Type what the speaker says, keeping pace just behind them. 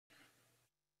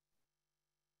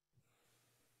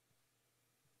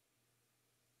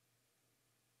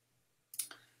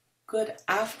Good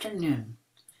afternoon,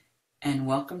 and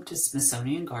welcome to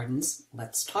Smithsonian Gardens,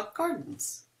 Let's Talk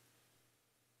Gardens.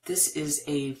 This is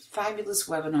a fabulous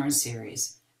webinar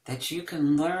series that you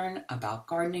can learn about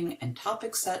gardening and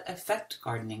topics that affect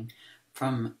gardening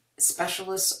from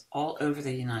specialists all over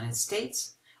the United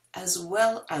States, as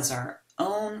well as our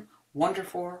own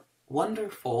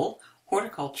wonderful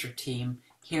horticulture team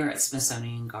here at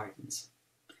Smithsonian Gardens.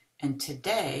 And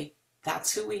today,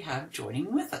 that's who we have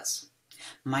joining with us.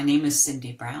 My name is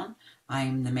Cindy Brown.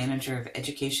 I'm the Manager of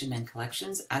Education and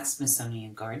Collections at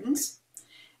Smithsonian Gardens.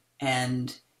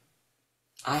 And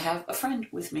I have a friend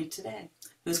with me today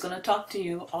who's going to talk to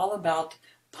you all about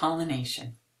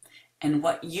pollination and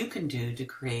what you can do to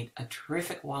create a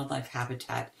terrific wildlife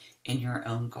habitat in your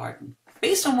own garden,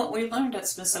 based on what we learned at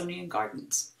Smithsonian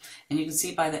Gardens. And you can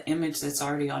see by the image that's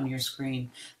already on your screen,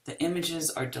 the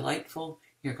images are delightful.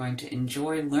 You're going to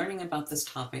enjoy learning about this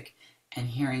topic and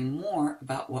hearing more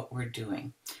about what we're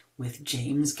doing with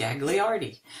James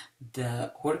Gagliardi,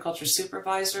 the horticulture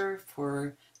supervisor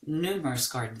for numerous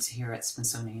gardens here at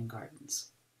Smithsonian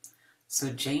Gardens. So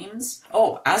James,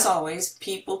 as always,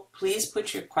 people, please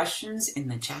put your questions in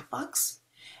the chat box,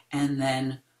 and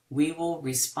then we will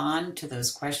respond to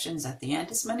those questions at the end,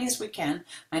 as many as we can.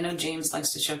 I know James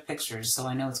likes to show pictures, so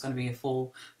I know it's going to be a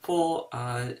full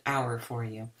hour for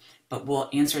you, but we'll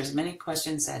answer as many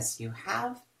questions as you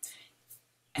have.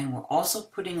 And we're also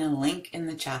putting a link in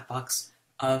the chat box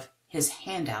of his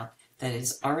handout that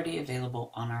is already available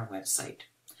on our website.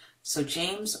 So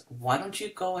James, why don't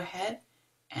you go ahead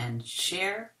and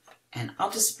share, and I'll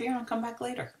disappear and I'll come back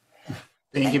later.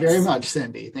 Thank you very much,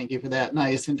 Cindy. Thank you for that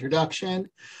nice introduction.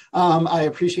 I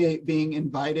appreciate being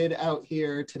invited out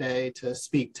here today to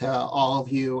speak to all of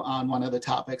you on one of the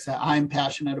topics that I'm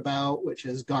passionate about, which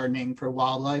is gardening for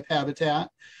wildlife habitat.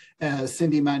 As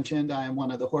Cindy mentioned, I am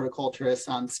one of the horticulturists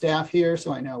on staff here,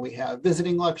 so I know we have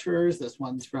visiting lecturers. This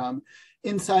one's from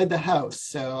inside the house.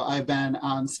 So I've been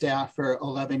on staff for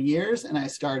 11 years, and I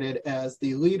started as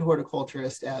the lead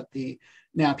horticulturist at the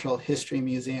Natural History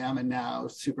Museum and now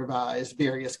supervise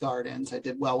various gardens. I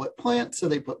did well with plants, so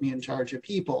they put me in charge of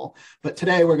people. But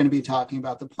today we're going to be talking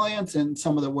about the plants and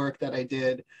some of the work that I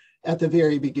did at the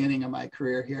very beginning of my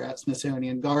career here at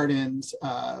Smithsonian Gardens,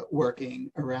 working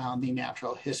around the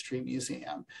Natural History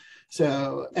Museum.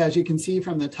 So as you can see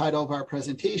from the title of our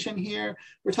presentation here,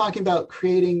 we're talking about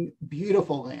creating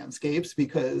beautiful landscapes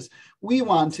because we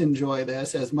want to enjoy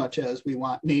this as much as we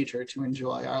want nature to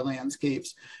enjoy our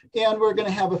landscapes. And we're going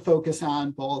to have a focus on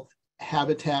both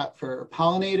habitat for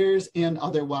pollinators and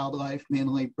other wildlife,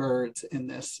 mainly birds, in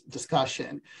this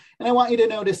discussion. And I want you to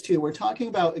notice too, we're talking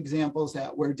about examples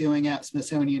that we're doing at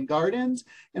Smithsonian Gardens,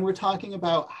 and we're talking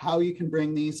about how you can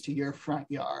bring these to your front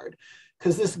yard.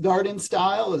 Because this garden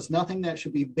style is nothing that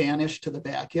should be banished to the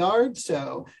backyard.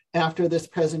 So after this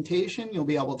presentation, you'll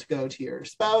be able to go to your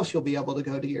spouse, you'll be able to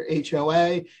go to your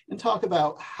HOA and talk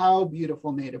about how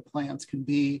beautiful native plants can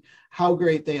be, how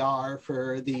great they are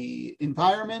for the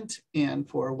environment and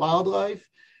for wildlife,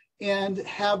 and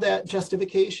have that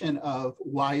justification of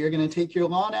why you're going to take your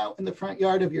lawn out in the front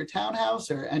yard of your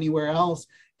townhouse or anywhere else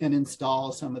and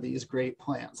install some of these great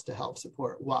plants to help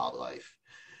support wildlife.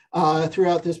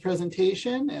 Throughout this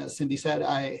presentation, as Cindy said,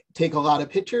 I take a lot of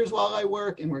pictures while I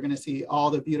work, and we're going to see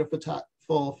all the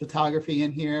beautiful photography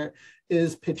in here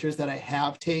is pictures that I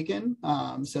have taken.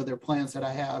 So they're plants that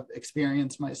I have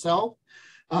experienced myself.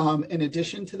 In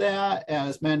addition to that,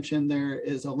 as mentioned, there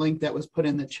is a link that was put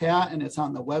in the chat, and it's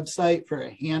on the website for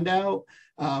a handout.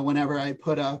 Whenever I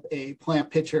put up a plant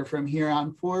picture from here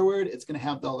on forward, it's going to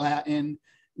have the Latin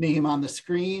name on the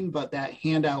screen, but that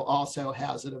handout also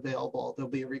has it available. There'll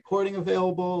be a recording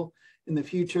available in the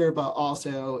future, but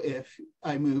also if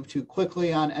I move too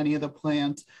quickly on any of the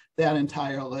plants, that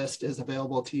entire list is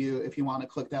available to you if you want to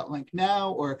click that link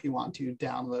now or if you want to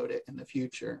download it in the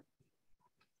future.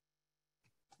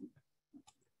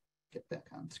 Get back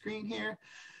on screen here.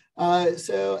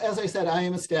 So as I said, I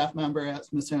am a staff member at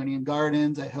Smithsonian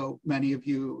Gardens. I hope many of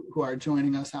you who are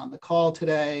joining us on the call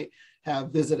today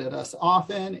have visited us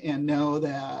often and know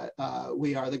that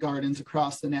we are the gardens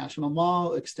across the National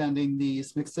Mall, extending the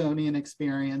Smithsonian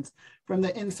experience from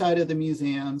the inside of the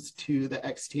museums to the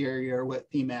exterior with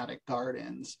thematic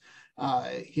gardens.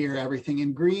 Here, everything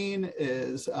in green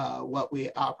is what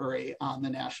we operate on the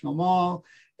National Mall.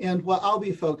 And what I'll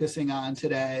be focusing on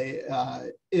today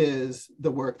is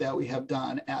the work that we have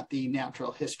done at the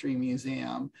Natural History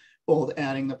Museum, both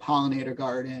adding the pollinator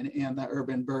garden and the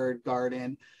urban bird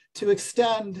garden to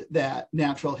extend that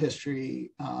natural history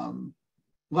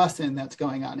lesson that's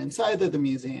going on inside of the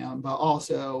museum, but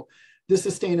also the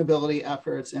sustainability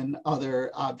efforts and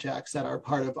other objects that are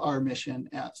part of our mission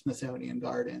at Smithsonian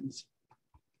Gardens.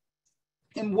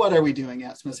 And what are we doing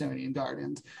at Smithsonian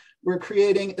Gardens? We're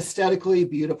creating aesthetically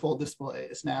beautiful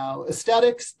displays. Now,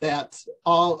 aesthetics, that's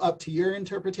all up to your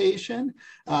interpretation.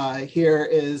 Here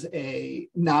is a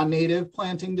non-native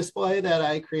planting display that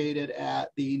I created at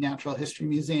the Natural History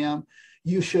Museum.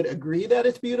 You should agree that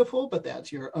it's beautiful, but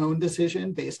that's your own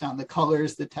decision based on the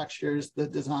colors, the textures, the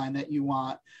design that you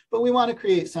want. But we want to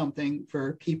create something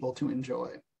for people to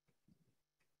enjoy.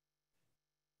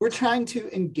 We're trying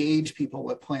to engage people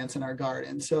with plants in our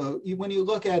garden. So when you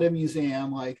look at a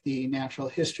museum like the Natural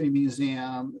History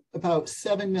Museum, about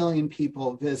 7 million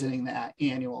people visiting that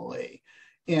annually.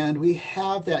 And we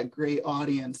have that great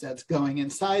audience that's going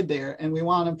inside there, and we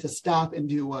want them to stop and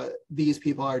do what these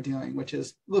people are doing, which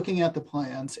is looking at the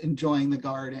plants, enjoying the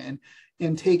garden,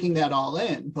 and taking that all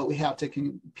in. But we have to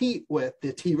compete with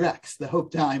the T-Rex, the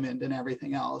Hope Diamond, and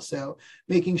everything else. So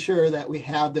making sure that we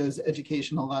have those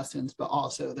educational lessons, but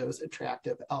also those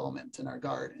attractive elements in our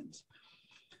gardens.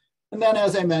 And then,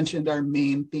 as I mentioned, our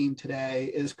main theme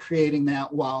today is creating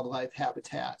that wildlife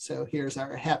habitat. So here's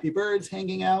our happy birds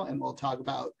hanging out, and we'll talk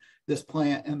about this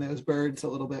plant and those birds a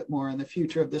little bit more in the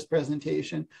future of this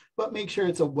presentation, but make sure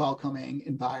it's a welcoming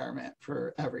environment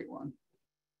for everyone.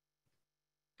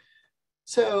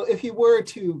 So if you were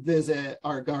to visit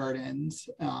our gardens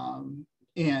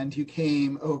and you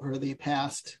came over the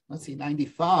past, let's see,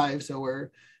 95, so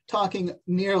we're talking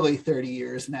nearly 30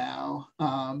 years now,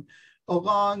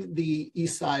 along the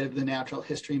east side of the Natural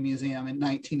History Museum in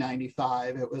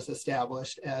 1995, it was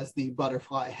established as the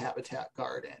Butterfly Habitat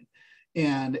Garden.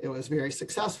 And it was very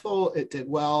successful, it did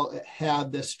well, it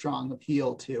had this strong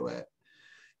appeal to it.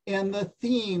 And the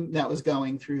theme that was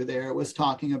going through there was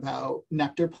talking about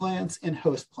nectar plants and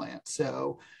host plants.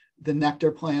 So the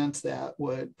nectar plants that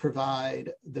would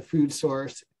provide the food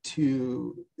source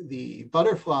to the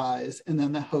butterflies, and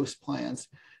then the host plants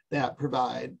that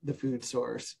provide the food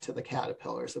source to the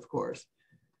caterpillars, of course.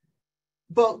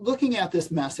 But looking at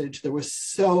this message, there was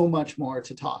so much more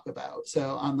to talk about.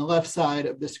 So on the left side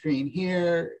of the screen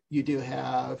here, you do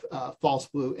have false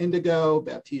blue indigo,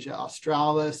 Baptisia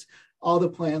australis. All the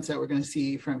plants that we're going to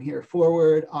see from here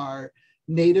forward are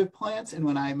native plants. And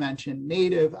when I mention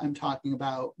native, I'm talking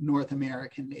about North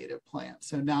American native plants.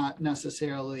 So not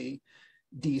necessarily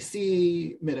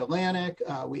DC, Mid-Atlantic.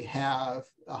 We have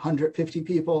 150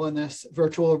 people in this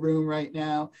virtual room right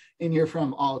now, and you're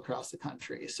from all across the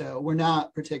country. So we're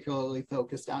not particularly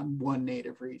focused on one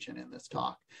native region in this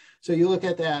talk. So you look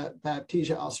at that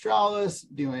Baptisia australis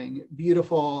doing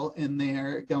beautiful in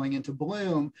there, going into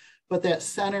bloom, but that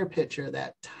center picture,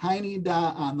 that tiny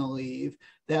dot on the leaf,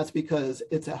 that's because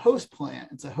it's a host plant.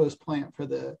 It's a host plant for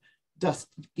the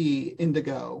dusky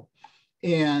indigo.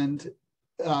 And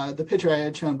the picture I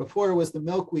had shown before was the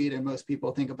milkweed, and most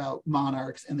people think about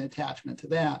monarchs and the attachment to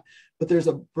that. But there's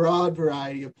a broad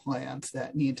variety of plants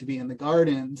that need to be in the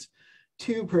gardens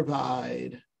to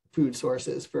provide food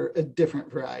sources for a different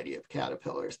variety of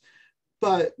caterpillars.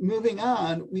 But moving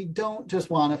on, we don't just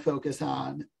want to focus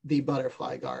on the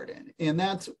butterfly garden. And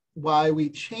that's why we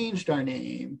changed our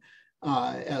name,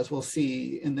 as we'll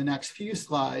see in the next few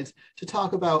slides, to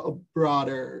talk about a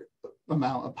broader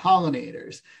amount of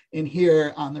pollinators. And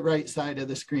here on the right side of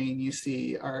the screen, you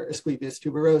see our Asclepias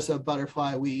tuberosa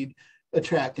butterfly weed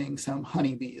attracting some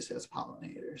honeybees as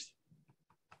pollinators.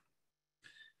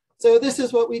 So this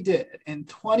is what we did. In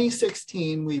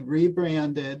 2016, we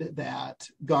rebranded that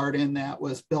garden that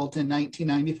was built in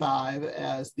 1995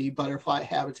 as the Butterfly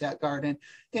Habitat Garden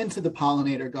into the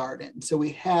Pollinator Garden. So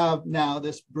we have now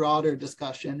this broader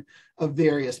discussion of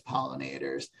various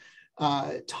pollinators.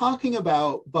 Talking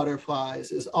about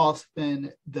butterflies is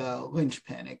often the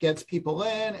linchpin. It gets people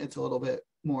in, it's a little bit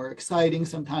more exciting,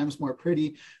 sometimes more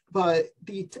pretty, but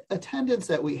the attendance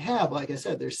that we have, like I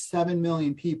said, there's 7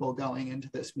 million people going into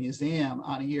this museum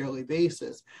on a yearly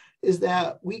basis, is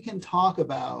that we can talk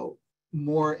about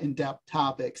more in-depth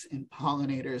topics in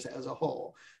pollinators as a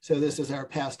whole. So this is our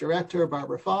past director,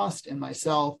 Barbara Faust, and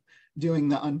myself doing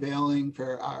the unveiling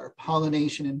for our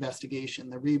pollination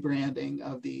investigation, the rebranding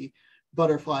of the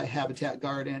Butterfly Habitat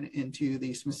Garden into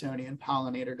the Smithsonian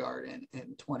Pollinator Garden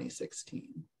in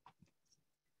 2016.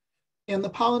 And the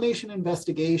pollination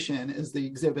investigation is the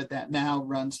exhibit that now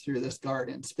runs through this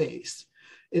garden space.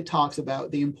 It talks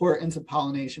about the importance of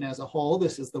pollination as a whole.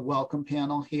 This is the welcome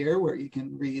panel here, where you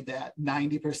can read that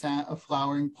 90% of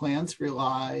flowering plants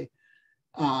rely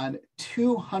on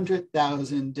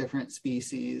 200,000 different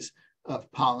species of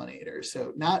pollinators.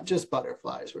 So not just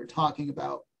butterflies, we're talking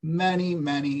about many,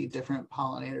 many different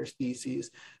pollinator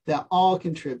species that all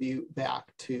contribute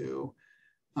back to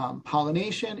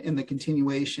pollination and the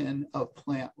continuation of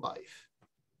plant life.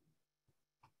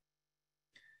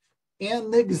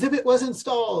 And the exhibit was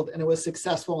installed and it was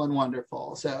successful and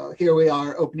wonderful. So here we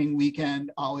are, opening weekend,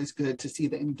 always good to see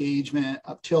the engagement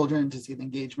of children, to see the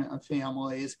engagement of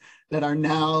families that are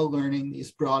now learning these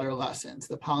broader lessons.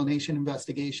 The pollination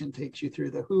investigation takes you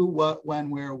through the who, what, when,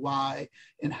 where, why,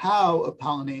 and how of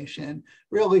pollination,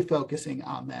 really focusing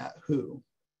on that who.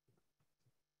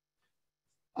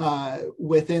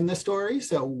 Within the story,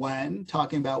 so when,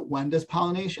 talking about when does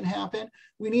pollination happen,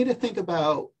 we need to think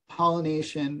about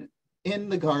pollination in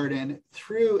the garden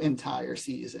through entire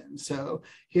seasons. So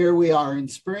here we are in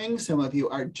spring. Some of you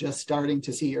are just starting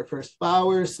to see your first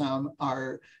flowers. Some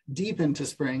are deep into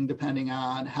spring, depending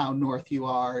on how north you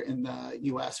are in the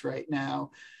US right now.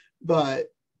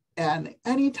 And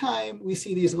anytime we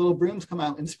see these little blooms come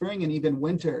out in spring and even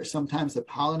winter, sometimes the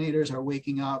pollinators are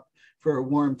waking up for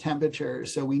warm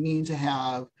temperatures. So we need to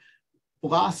have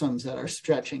blossoms that are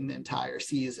stretching the entire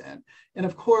season. And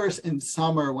of course, in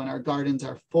summer, when our gardens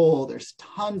are full, there's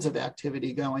tons of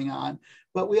activity going on,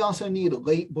 but we also need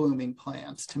late blooming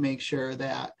plants to make sure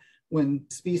that when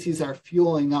species are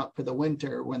fueling up for the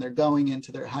winter, when they're going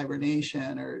into their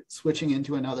hibernation or switching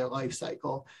into another life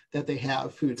cycle, that they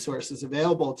have food sources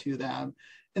available to them.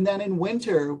 And then in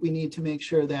winter, we need to make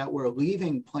sure that we're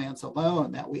leaving plants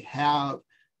alone, that we have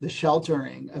the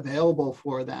sheltering available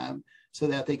for them so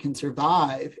that they can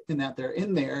survive and that they're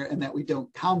in there and that we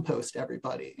don't compost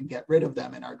everybody and get rid of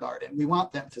them in our garden. We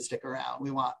want them to stick around.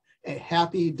 We want a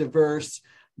happy, diverse,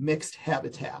 mixed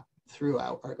habitat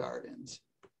throughout our gardens.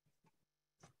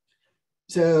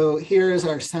 So here is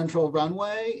our central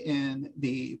runway in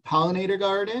the pollinator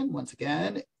garden. Once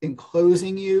again,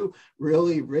 enclosing you,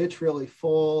 really rich, really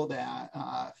full, that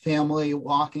family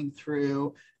walking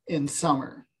through in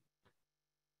summer.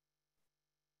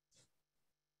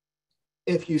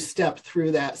 If you step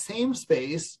through that same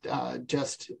space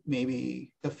just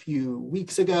maybe a few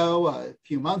weeks ago, a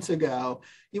few months ago,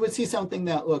 you would see something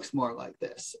that looks more like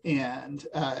this. And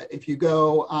if you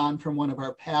go on from one of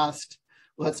our past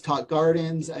Let's Talk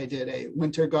Gardens, I did a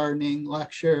winter gardening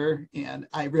lecture, and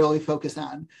I really focus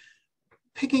on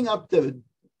picking up the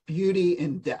beauty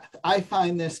in death. I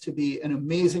find this to be an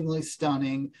amazingly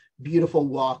stunning, beautiful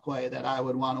walkway that I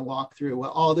would want to walk through with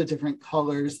all the different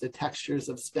colors, the textures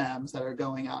of stems that are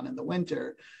going on in the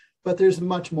winter. But there's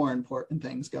much more important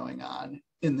things going on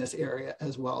in this area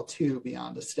as well, too,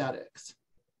 beyond aesthetics.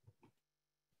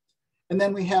 And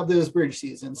then we have those bridge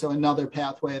seasons. So another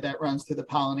pathway that runs through the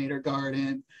pollinator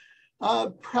garden.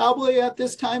 Probably at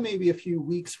this time, maybe a few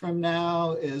weeks from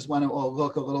now, is when it will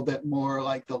look a little bit more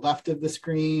like the left of the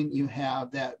screen. You have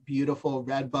that beautiful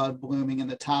red bud blooming in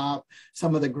the top,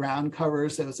 some of the ground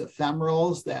covers, those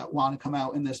ephemerals that want to come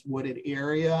out in this wooded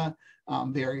area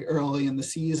very early in the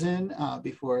season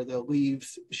before the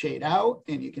leaves shade out.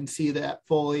 And you can see that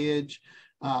foliage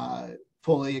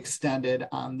fully extended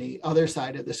on the other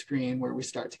side of the screen where we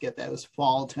start to get those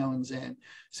fall tones in.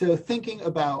 So thinking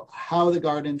about how the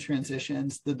garden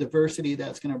transitions, the diversity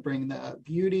that's going to bring the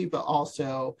beauty, but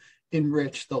also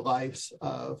enrich the lives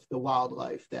of the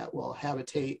wildlife that will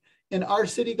habitate in our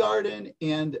city garden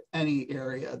and any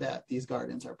area that these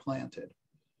gardens are planted.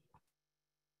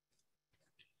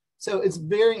 So it's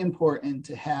very important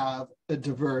to have a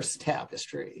diverse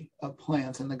tapestry of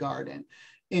plants in the garden.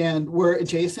 And we're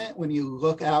adjacent. When you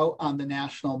look out on the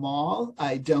National Mall,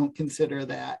 I don't consider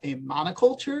that a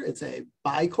monoculture. It's a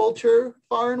biculture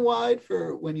far and wide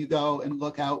for when you go and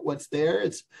look out what's there.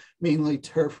 It's mainly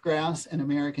turf grass and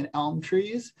American elm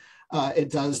trees.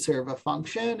 It does serve a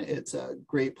function. It's a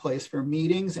great place for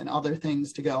meetings and other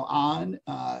things to go on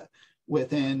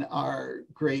within our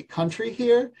great country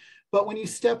here. But when you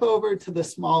step over to the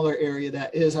smaller area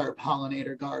that is our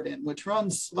pollinator garden, which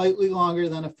runs slightly longer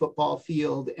than a football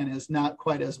field and is not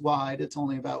quite as wide, it's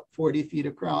only about 40 feet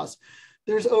across,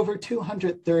 there's over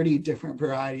 230 different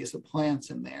varieties of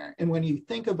plants in there. And when you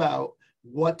think about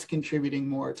what's contributing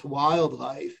more to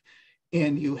wildlife,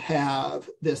 and you have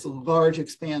this large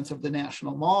expanse of the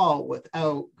National Mall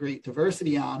without great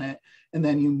diversity on it, and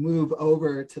then you move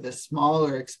over to the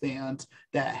smaller expanse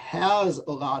that has a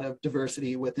lot of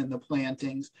diversity within the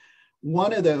plantings,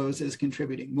 one of those is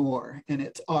contributing more, and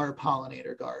it's our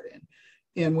pollinator garden.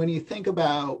 And when you think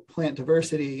about plant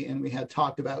diversity, and we had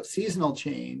talked about seasonal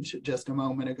change just a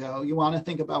moment ago, you want to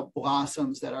think about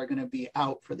blossoms that are going to be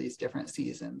out for these different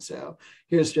seasons. So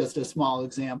here's just a small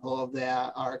example of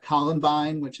that. Our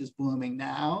columbine, which is blooming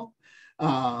now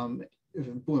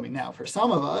for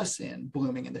some of us and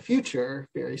blooming in the future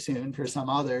very soon for some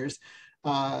others.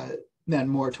 Then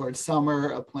more towards summer,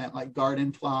 a plant like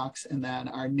garden phlox, and then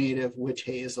our native witch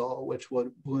hazel, which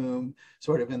would bloom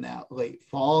sort of in that late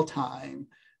fall time.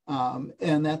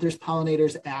 And that there's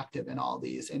pollinators active in all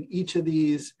these. And each of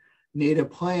these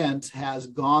native plants has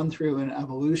gone through an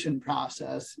evolution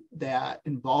process that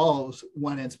involves,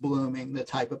 when it's blooming, the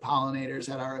type of pollinators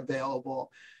that are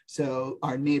available. So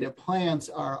our native plants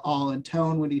are all in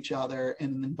tone with each other in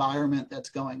an environment that's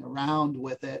going around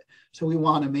with it. So we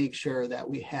want to make sure that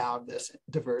we have this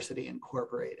diversity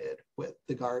incorporated with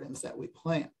the gardens that we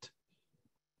plant.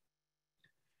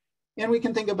 And we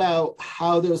can think about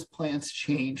how those plants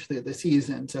change through the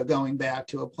season. So going back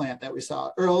to a plant that we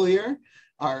saw earlier,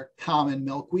 our common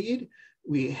milkweed,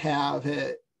 we have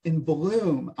it in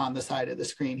bloom on the side of the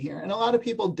screen here. And a lot of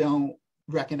people don't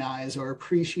recognize or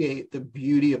appreciate the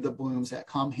beauty of the blooms that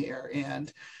come here.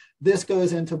 And this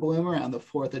goes into bloom around the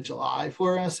 4th of July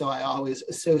for us. So I always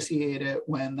associate it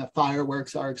when the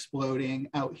fireworks are exploding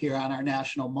out here on our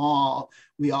National Mall.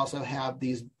 We also have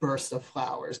these bursts of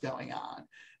flowers going on.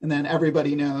 And then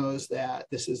everybody knows that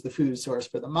this is the food source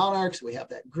for the monarchs. We have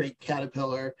that great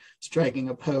caterpillar striking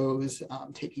a pose,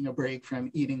 taking a break from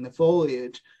eating the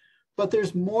foliage. But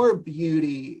there's more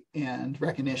beauty and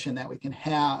recognition that we can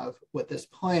have with this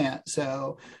plant.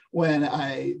 So when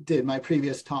I did my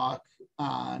previous talk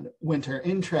on winter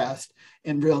interest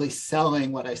and really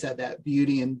selling what I said, that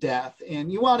beauty and death,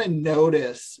 and you want to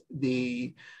notice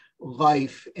the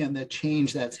life and the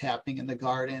change that's happening in the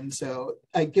garden. So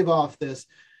I give off this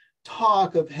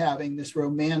talk of having this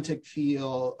romantic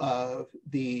feel of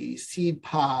the seed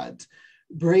pods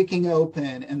breaking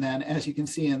open. And then, as you can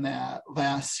see in that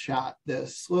last shot, the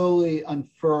slowly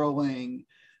unfurling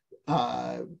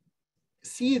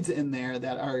seeds in there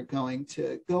that are going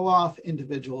to go off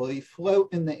individually,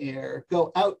 float in the air,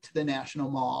 go out to the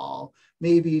National Mall,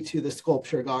 maybe to the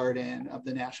sculpture garden of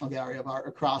the National Gallery of Art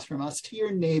across from us, to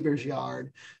your neighbor's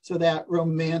yard. So that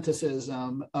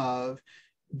romanticism of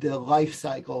the life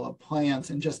cycle of plants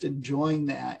and just enjoying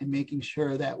that and making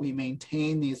sure that we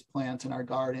maintain these plants in our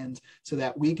gardens so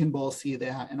that we can both see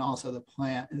that and also the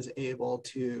plant is able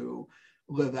to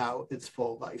live out its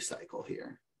full life cycle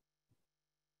here.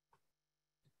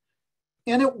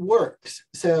 And it works.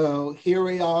 So here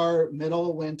we are,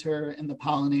 middle of winter in the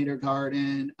Pollinator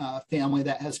Garden, a family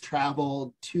that has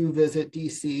traveled to visit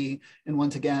DC. And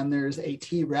once again, there's a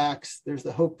T-Rex, there's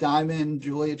the Hope Diamond,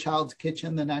 Julia Child's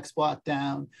Kitchen the next block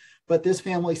down. But this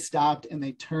family stopped and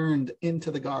they turned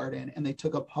into the garden and they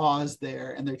took a pause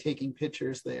there and they're taking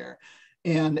pictures there.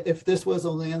 And if this was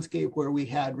a landscape where we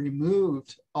had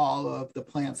removed all of the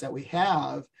plants that we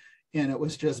have, and it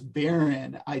was just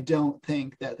barren, I don't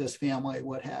think that this family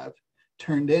would have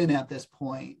turned in at this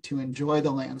point to enjoy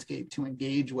the landscape, to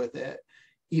engage with it,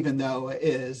 even though it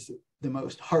is the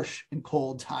most harsh and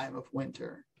cold time of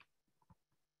winter.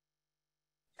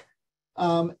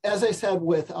 As I said,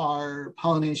 with our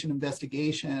pollination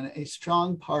investigation, a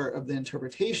strong part of the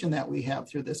interpretation that we have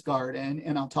through this garden,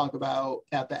 and I'll talk about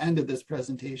at the end of this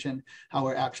presentation, how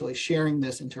we're actually sharing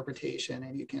this interpretation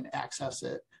and you can access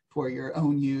it for your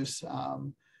own use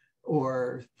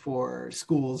or for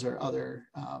schools or other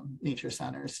nature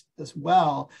centers as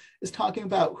well, is talking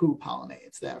about who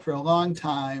pollinates. That for a long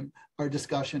time, our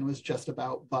discussion was just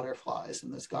about butterflies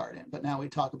in this garden, but now we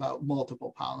talk about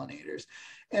multiple pollinators.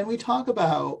 And we talk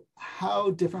about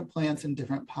how different plants and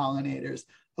different pollinators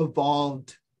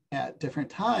evolved at different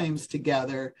times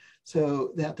together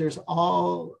so that there's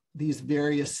all these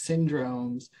various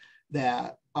syndromes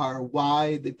that are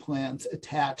why the plants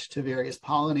attach to various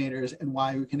pollinators and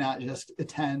why we cannot just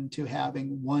attend to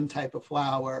having one type of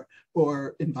flower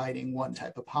or inviting one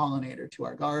type of pollinator to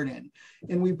our garden.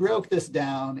 And we broke this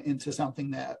down into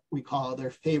something that we call their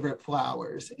favorite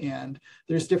flowers. And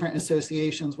there's different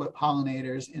associations with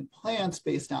pollinators and plants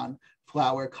based on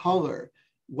flower color,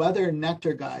 whether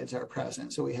nectar guides are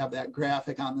present. So we have that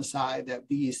graphic on the side that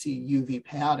bees see UV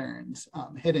patterns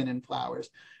hidden in flowers,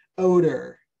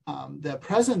 odor, the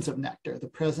presence of nectar, the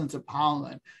presence of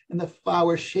pollen, and the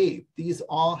flower shape. These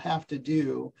all have to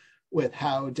do with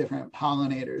how different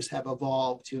pollinators have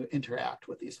evolved to interact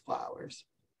with these flowers.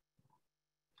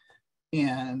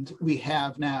 And we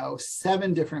have now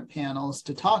 7 different panels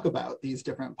to talk about these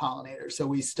different pollinators. So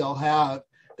we still have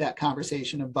that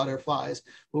conversation of butterflies,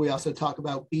 but we also talk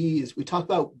about bees. We talk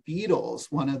about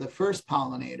beetles, one of the first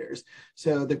pollinators.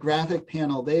 So the graphic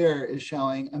panel there is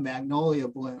showing a magnolia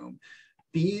bloom.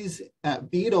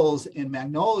 Beetles and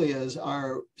magnolias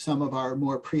are some of our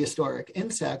more prehistoric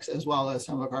insects, as well as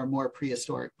some of our more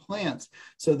prehistoric plants.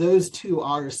 So those two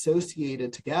are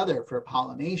associated together for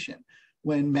pollination.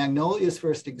 When magnolias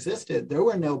first existed, there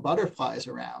were no butterflies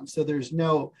around. So there's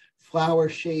no flower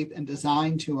shape and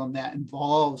design to them that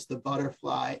involves the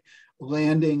butterfly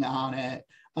landing on it,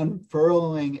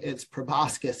 unfurling its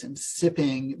proboscis and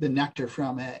sipping the nectar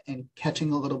from it and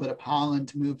catching a little bit of pollen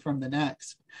to move from the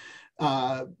next.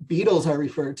 Beetles are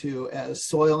referred to as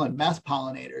soil and mess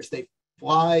pollinators. They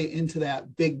fly into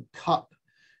that big cup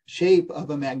shape of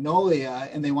a magnolia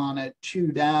and they want to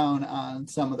chew down on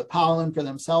some of the pollen for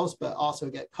themselves, but also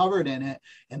get covered in it.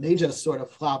 And they just sort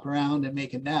of flop around and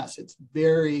make a nest. It's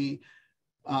very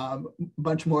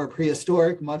much more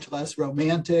prehistoric, much less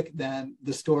romantic than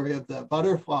the story of the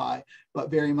butterfly,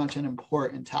 but very much an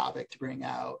important topic to bring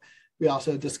out. We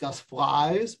also discuss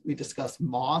flies. We discuss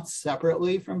moths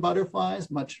separately from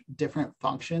butterflies, much different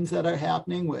functions that are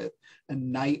happening with a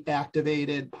night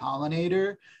activated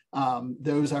pollinator.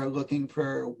 Those are looking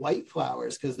for white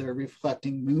flowers because they're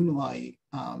reflecting moonlight.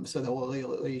 So they will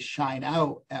really shine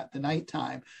out at the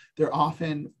nighttime. They're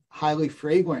often highly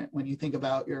fragrant when you think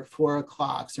about your 4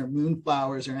 o'clocks or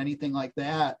moonflowers or anything like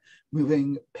that,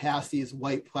 moving past these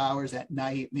white flowers at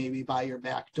night, maybe by your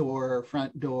back door or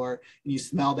front door, and you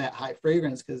smell that high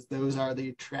fragrance because those are the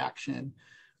attraction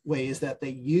ways that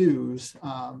they use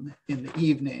in the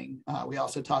evening. We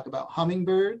also talk about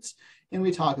hummingbirds, and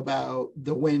we talk about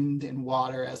the wind and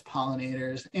water as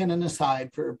pollinators, and an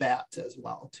aside for bats as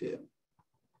well too.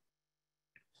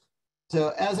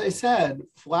 So as I said,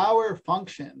 flower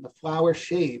function, the flower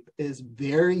shape is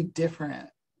very different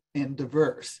and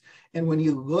diverse. And when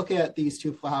you look at these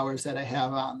two flowers that I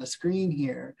have on the screen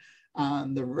here,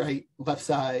 on the left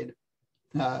side,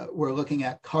 we're looking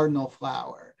at cardinal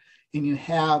flower, and you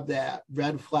have that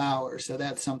red flower. So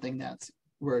that's something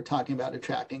we're talking about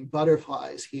attracting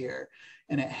butterflies here.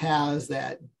 And it has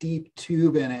that deep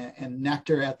tube in it and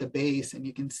nectar at the base. And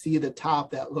you can see the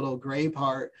top, that little gray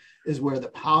part is where the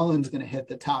pollen's going to hit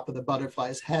the top of the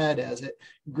butterfly's head as it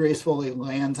gracefully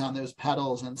lands on those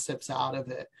petals and sips out of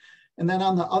it. And then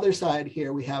on the other side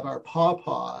here, we have our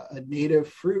pawpaw, a native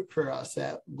fruit for us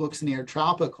that looks near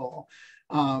tropical.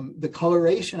 The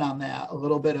coloration on that, a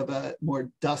little bit of a more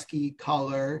dusky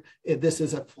color. This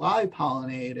is a fly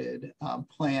pollinated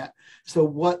plant. So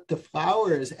what the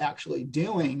flower is actually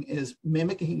doing is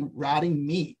mimicking rotting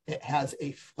meat. It has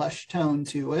a flesh tone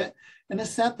to it and a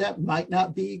scent that might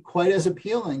not be quite as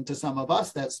appealing to some of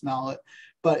us that smell it,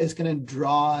 but it's going to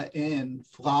draw in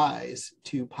flies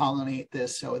to pollinate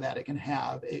this so that it can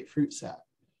have a fruit set.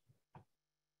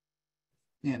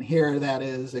 And here that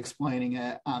is explaining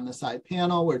it on the side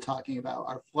panel. We're talking about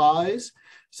our flies.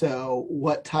 So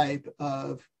what type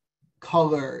of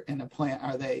color in a plant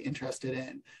are they interested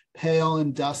in? Pale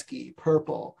and dusky,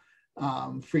 purple,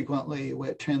 frequently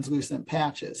with translucent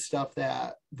patches, stuff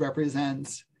that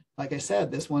represents, like I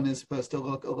said, this one is supposed to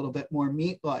look a little bit more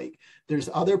meat-like. There's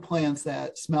other plants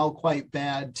that smell quite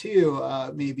bad too.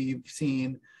 Maybe you've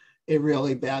seen a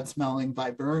really bad smelling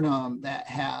viburnum that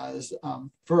has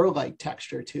fur-like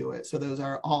texture to it. So those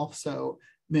are also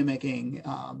mimicking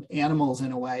animals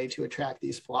in a way to attract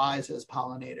these flies as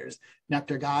pollinators.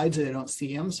 Nectar guides, they don't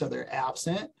see them, so they're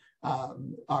absent.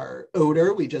 Our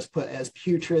odor, we just put as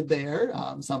putrid there,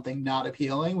 something not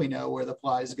appealing. We know where the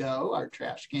flies go, our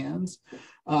trash cans.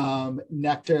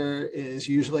 Nectar is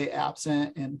usually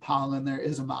absent, and pollen, there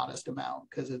is a modest amount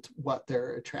because it's what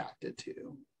they're attracted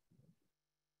to.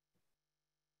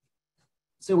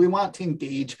 So we want to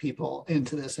engage people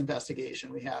into this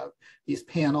investigation. We have these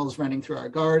panels running through our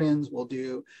gardens. We'll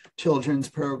do children's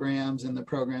programs in the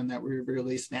program that we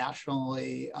released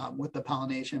nationally with the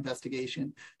pollination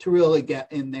investigation to really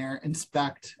get in there,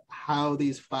 inspect how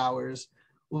these flowers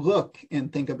look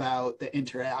and think about the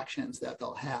interactions that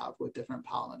they'll have with different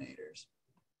pollinators.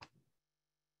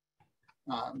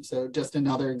 So just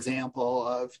another example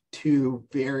of two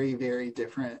very, very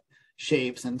different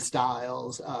shapes and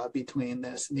styles between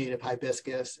this native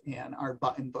hibiscus and our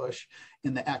buttonbush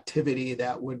and the activity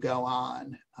that would go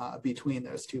on between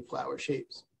those two flower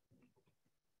shapes.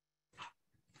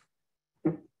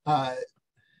 So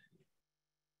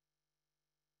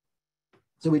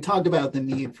we talked about the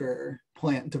need for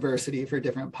plant diversity for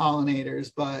different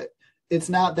pollinators, but it's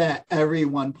not that every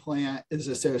one plant is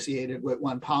associated with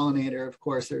one pollinator. Of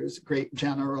course, there's great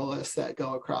generalists that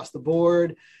go across the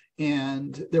board.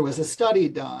 And there was a study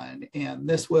done, and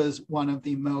this was one of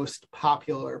the most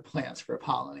popular plants for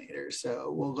pollinators.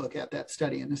 So we'll look at that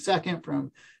study in a second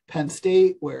from Penn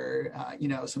State, where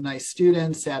some nice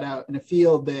students sat out in a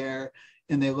field there,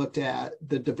 and they looked at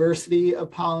the diversity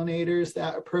of pollinators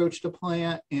that approached a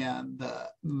plant and the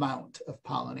amount of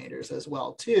pollinators as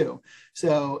well too.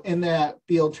 So in that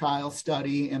field trial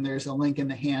study, and there's a link in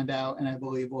the handout, and I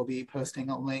believe we'll be posting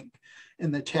a link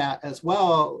in the chat as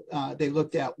well, they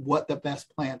looked at what the best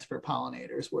plants for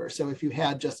pollinators were. So if you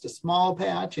had just a small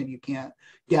patch and you can't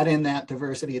get in that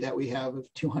diversity that we have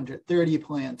of 230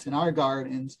 plants in our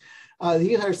gardens,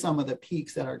 these are some of the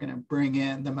peaks that are going to bring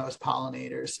in the most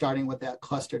pollinators, starting with that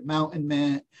clustered mountain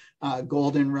mint,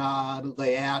 goldenrod,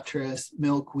 liatris,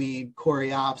 milkweed,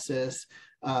 coreopsis,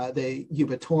 the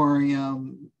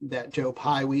eupatorium, that Joe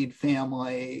Pyeweed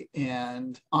family,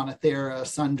 and Oenothera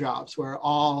sundrops were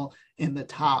all in the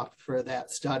top for that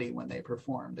study when they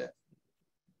performed it.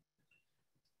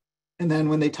 And then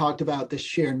when they talked about the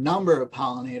sheer number of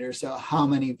pollinators, so how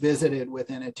many visited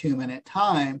within a 2-minute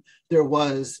time, there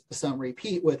was some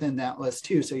repeat within that list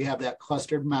too. So you have that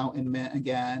clustered mountain mint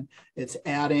again, it's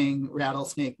adding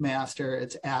rattlesnake master,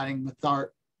 it's adding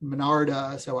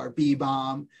Monarda, so our bee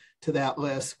balm, to that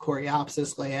list.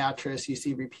 Coreopsis, liatris, you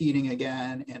see repeating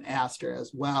again, and aster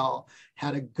as well,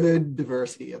 had a good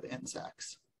diversity of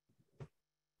insects.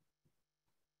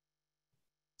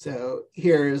 So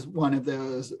here's one of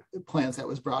those plants that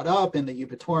was brought up in the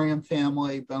eupatorium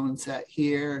family, bone set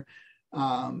here,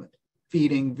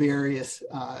 feeding various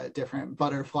different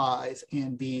butterflies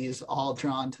and bees, all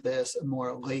drawn to this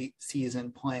more late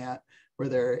season plant where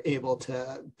they're able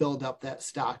to build up that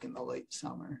stock in the late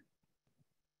summer.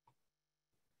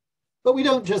 But we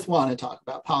don't just want to talk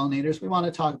about pollinators. We want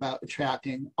to talk about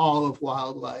attracting all of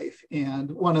wildlife. And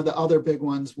one of the other big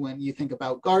ones, when you think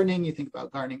about gardening, you think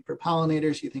about gardening for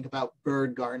pollinators, you think about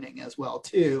bird gardening as well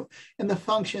too, and the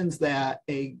functions that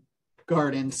a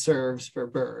garden serves for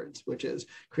birds, which is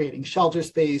creating shelter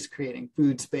space, creating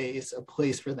food space, a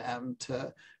place for them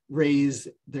to raise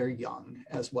their young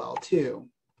as well too.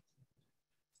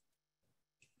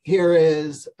 Here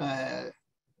is a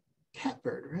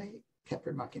catbird, right?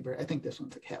 Catbird mockingbird. I think this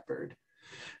one's a catbird.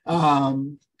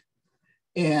 And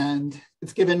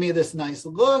it's given me this nice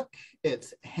look.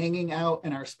 It's hanging out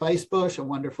in our spice bush, a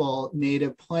wonderful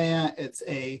native plant. It's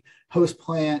a host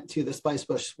plant to the spice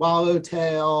bush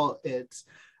swallowtail. It's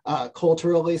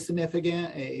culturally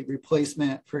significant, a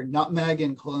replacement for nutmeg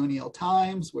in colonial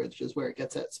times, which is where it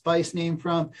gets that spice name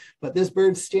from. But this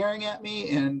bird's staring at me,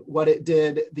 and what it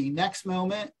did the next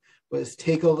moment was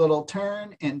take a little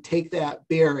turn and take that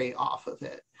berry off of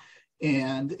it.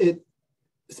 And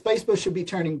spice bush should be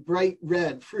turning bright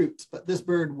red fruits, but this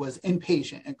bird was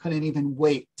impatient and couldn't even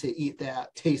wait to eat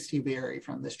that tasty berry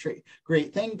from this tree.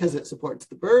 Great thing because it supports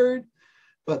the bird,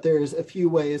 but there's a few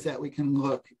ways that we can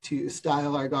look to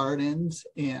style our gardens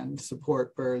and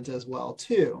support birds as well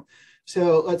too.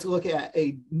 So let's look at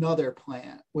another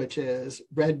plant, which is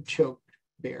red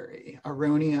chokeberry,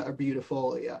 Aronia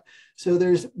arbustifolia. So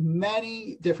there's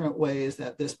many different ways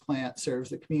that this plant serves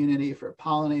the community, for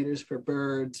pollinators, for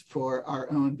birds, for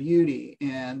our own beauty.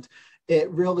 And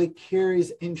it really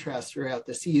carries interest throughout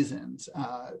the seasons.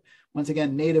 Once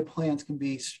again, native plants can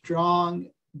be strong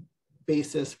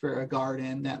basis for a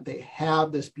garden, that they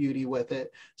have this beauty with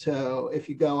it. So if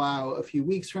you go out a few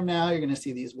weeks from now, you're going to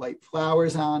see these white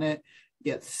flowers on it,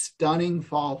 get stunning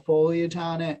fall foliage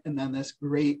on it, and then this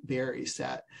great berry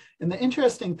set. And the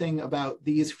interesting thing about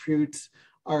these fruits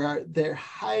are they're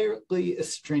highly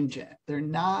astringent. They're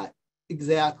not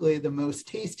exactly the most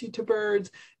tasty to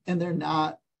birds, and they're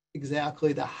not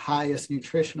exactly the highest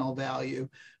nutritional value,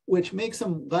 which makes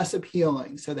them less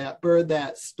appealing. So that bird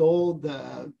that stole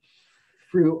the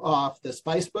fruit off the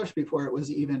spice bush before it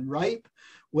was even ripe,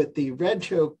 with the red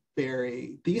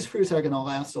chokeberry, these fruits are going to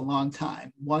last a long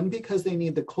time. One, because they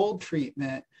need the cold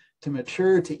treatment to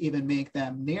mature to even make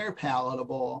them near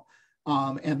palatable.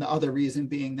 And the other reason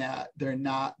being that they're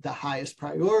not the highest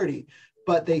priority,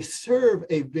 but they serve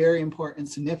a very important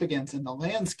significance in the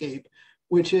landscape,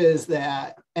 which is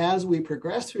that as we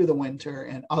progress through the winter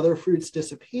and other fruits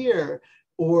disappear,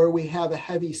 or we have a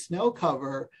heavy snow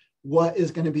cover, what is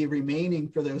going to be remaining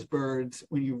for those birds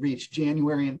when you reach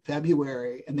January and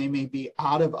February, and they may be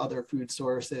out of other food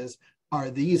sources,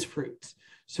 are these fruits.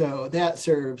 So that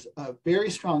serves a very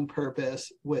strong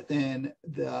purpose within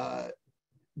the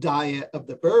diet of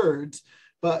the birds,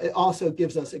 but it also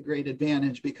gives us a great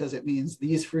advantage because it means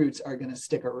these fruits are going to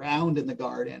stick around in the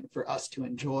garden for us to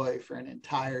enjoy for an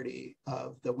entirety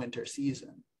of the winter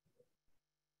season.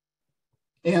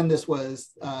 And this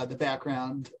was the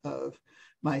background of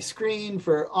my screen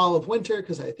for all of winter,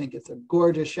 because I think it's a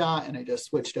gorgeous shot, and I just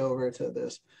switched over to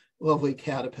this lovely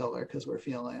caterpillar because we're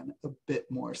feeling a bit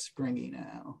more springy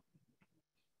now.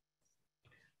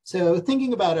 So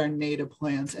thinking about our native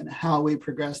plants and how we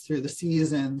progress through the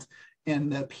seasons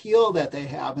and the appeal that they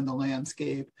have in the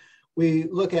landscape, we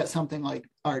look at something like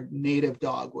our native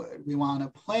dogwood. We want to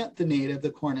plant the native, the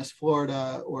Cornus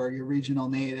florida, or your regional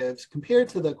natives, compared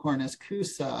to the Cornus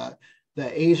cusa,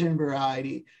 the Asian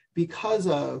variety, because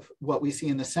of what we see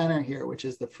in the center here, which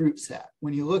is the fruit set.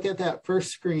 When you look at that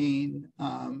first screen,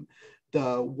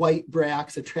 the white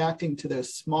bracts attracting to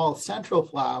those small central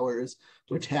flowers,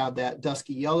 which have that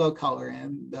dusky yellow color,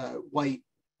 and the white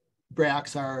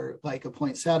bracts are like a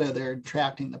poinsettia. They're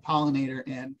attracting the pollinator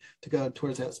in to go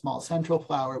towards that small central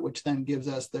flower, which then gives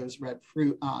us those red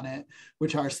fruit on it,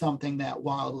 which are something that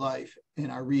wildlife in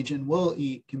our region will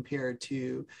eat, compared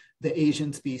to the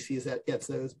Asian species that gets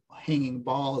those hanging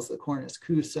balls. The Cornus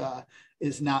cusa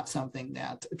is not something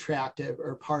that's attractive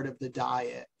or part of the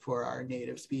diet for our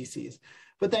native species.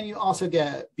 But then you also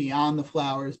get beyond the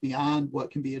flowers, beyond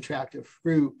what can be attractive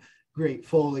fruit, great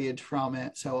foliage from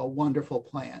it. So a wonderful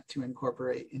plant to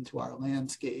incorporate into our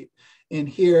landscape. And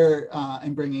here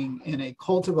I'm bringing in a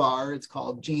cultivar. It's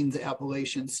called Jean's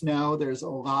Appalachian Snow. There's a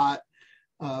lot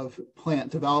of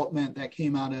plant development that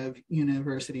came out of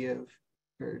University of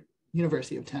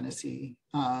Tennessee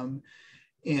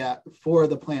for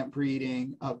the plant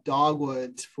breeding of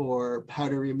dogwoods for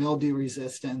powdery mildew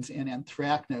resistance and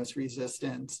anthracnose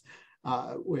resistance,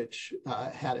 which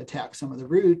had attacked some of the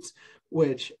roots,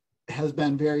 which has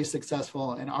been very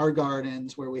successful in our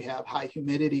gardens where we have high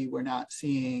humidity. We're not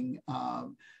seeing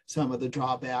some of the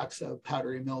drawbacks of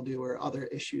powdery mildew or other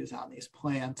issues on these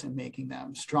plants, and making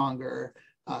them stronger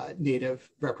native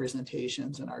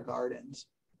representations in our gardens.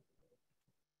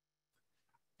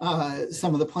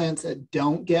 Some of the plants that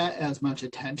don't get as much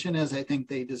attention as I think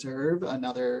they deserve,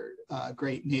 another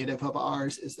great native of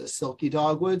ours is the silky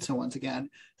dogwood. So once again,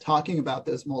 talking about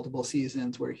those multiple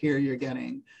seasons, where here you're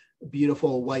getting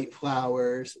beautiful white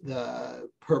flowers, the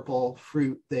purple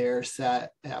fruit there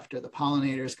set after the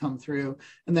pollinators come through.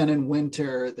 And then in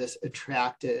winter, this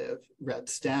attractive red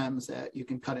stems that you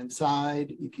can cut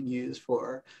inside, you can use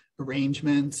for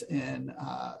arrangements in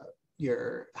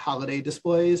your holiday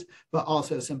displays, but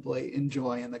also simply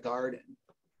enjoy in the garden.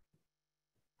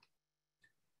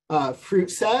 Fruit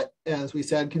set, as we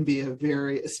said, can be a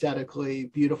very aesthetically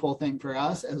beautiful thing for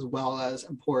us, as well as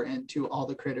important to all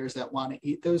the critters that want to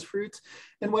eat those fruits.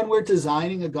 And when we're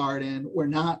designing a garden, we're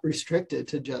not restricted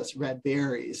to just red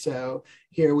berries. So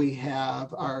here we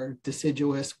have our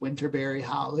deciduous winterberry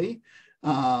holly,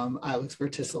 Ilex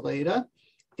verticillata,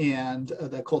 and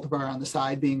the cultivar on the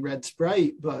side being red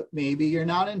sprite, but maybe you're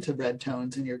not into red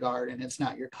tones in your garden. It's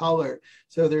not your color.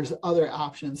 So there's other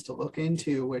options to look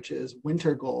into, which is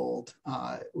winter gold,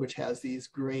 which has these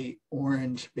great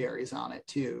orange berries on it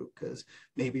too, because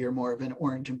maybe you're more of an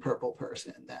orange and purple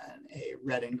person than a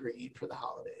red and green for the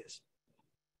holidays.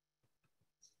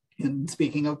 And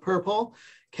speaking of purple,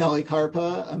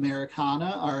 Calicarpa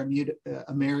americana, our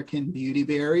American beauty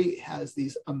berry, has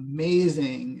these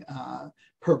amazing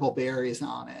purple berries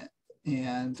on it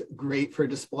and great for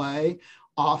display.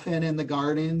 Often in the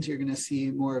gardens, you're going to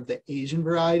see more of the Asian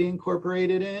variety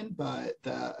incorporated in, but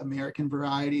the American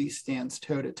variety stands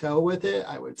toe-to-toe with it.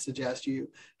 I would suggest you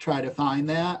try to find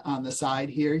that. On the side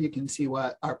here, you can see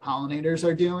what our pollinators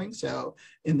are doing. So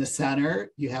in the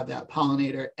center, you have that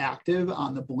pollinator active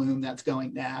on the bloom that's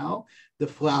going now. The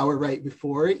flower right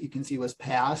before it, you can see was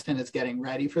passed and it's getting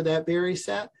ready for that berry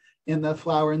set. And the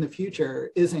flower in the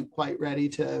future isn't quite ready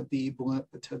to be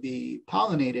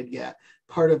pollinated yet,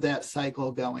 part of that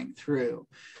cycle going through.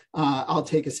 I'll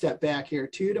take a step back here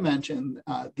too to mention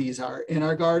these are in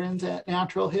our gardens at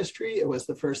Natural History. It was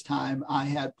the first time I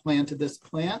had planted this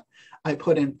plant. I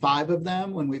put in 5 of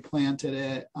them when we planted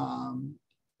it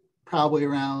probably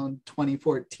around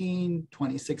 2014,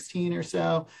 2016 or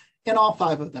so, and all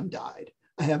 5 of them died.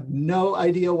 I have no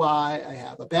idea why. I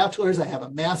have a bachelor's, I have a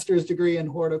master's degree in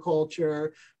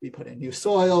horticulture. We put in new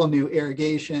soil, new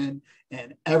irrigation,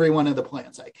 and every one of the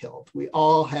plants I killed. We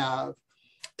all have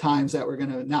times that we're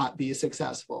going to not be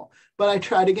successful. But I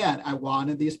tried again. I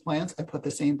wanted these plants. I put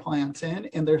the same plants in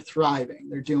and they're thriving.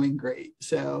 They're doing great.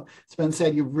 So it's been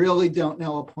said, you really don't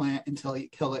know a plant until you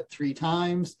kill it 3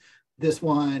 times. This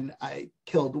one I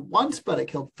killed once, but I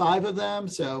killed 5 of them.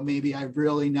 So maybe I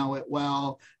really know it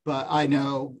well, but I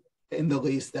know in the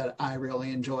least that I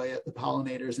really enjoy it. The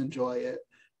pollinators enjoy it.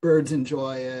 Birds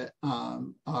enjoy it.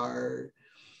 Our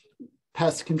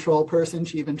pest control person,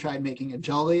 she even tried making a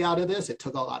jelly out of this. It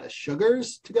took a lot of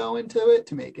sugars to go into it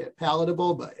to make it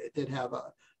palatable, but it did have an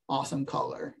awesome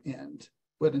color, and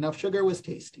with enough sugar was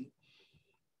tasty.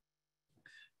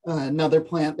 Another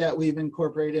plant that we've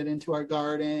incorporated into our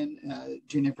garden,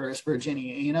 Juniperus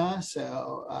virginiana,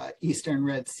 so eastern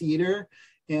red cedar.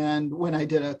 And when I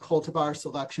did a cultivar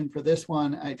selection for this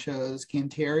one, I chose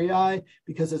Cantarii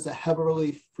because it's a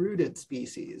heavily fruited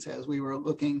species. As we were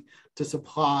looking to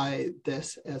supply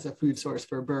this as a food source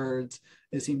for birds,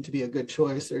 it seemed to be a good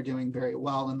choice. They're doing very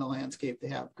well in the landscape. They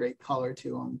have great color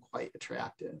to them, quite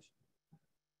attractive.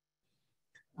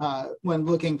 When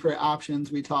looking for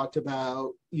options, we talked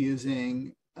about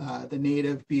using the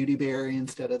native beautyberry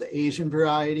instead of the Asian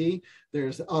variety.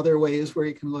 There's other ways where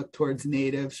you can look towards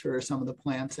natives for some of the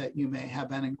plants that you may have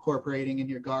been incorporating in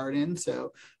your garden.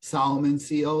 So Solomon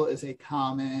seal is a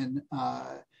common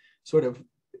sort of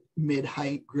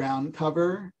mid-height ground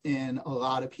cover in a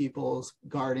lot of people's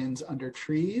gardens under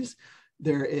trees.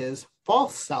 There is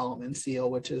false Solomon seal,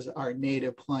 which is our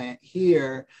native plant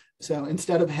here. So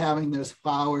instead of having those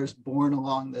flowers borne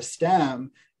along the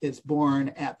stem, it's born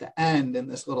at the end in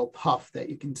this little puff that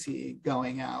you can see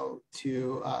going out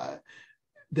to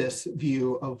this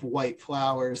view of white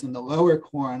flowers in the lower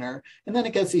corner. And then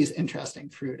it gets these interesting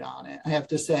fruit on it. I have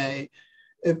to say,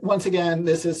 once again,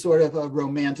 this is sort of a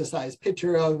romanticized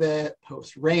picture of it,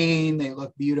 post-rain, they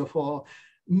look beautiful.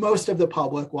 Most of the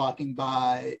public walking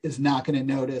by is not going to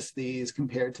notice these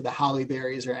compared to the holly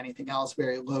berries or anything else,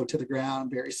 very low to the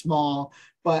ground, very small.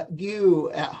 But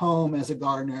you at home as a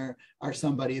gardener are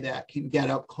somebody that can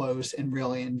get up close and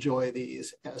really enjoy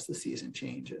these as the season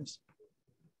changes.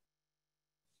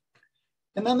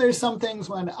 And then there's some things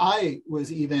when I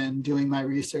was even doing my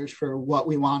research for what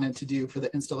we wanted to do for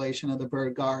the installation of the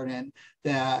bird garden,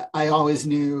 that I always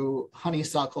knew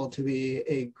honeysuckle to be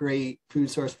a great food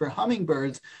source for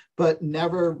hummingbirds, but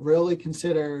never really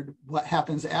considered what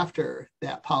happens after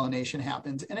that pollination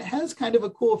happens. And it has kind of a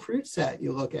cool fruit set.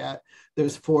 You look at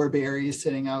those 4 berries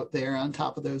sitting out there on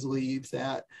top of those leaves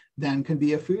that then can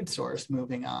be a food source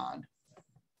moving on.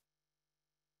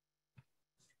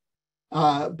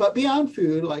 But beyond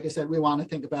food, like I said, we want to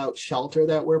think about shelter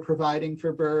that we're providing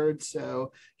for birds.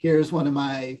 So here's one of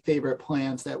my favorite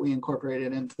plants that we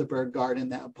incorporated into the bird garden,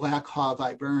 that black haw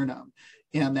viburnum.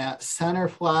 And that center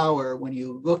flower, when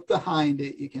you look behind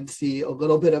it, you can see a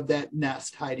little bit of that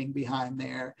nest hiding behind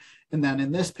there. And then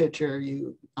in this picture,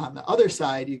 on the other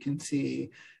side, you can see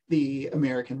the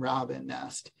American robin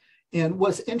nest. And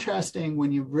what's interesting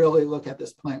when you really look at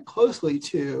this plant closely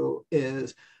too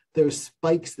is those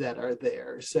spikes that are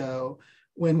there. So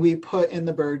when we put in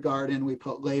the bird garden, we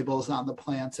put labels on the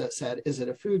plants that said, is it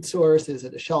a food source? Is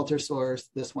it a shelter source?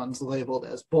 This one's labeled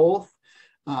as both.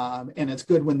 And it's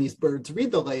good when these birds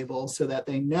read the labels so that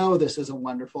they know this is a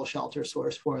wonderful shelter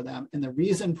source for them. And the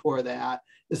reason for that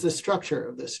is the structure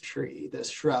of this tree, this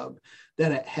shrub,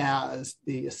 that it has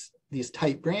these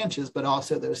tight branches, but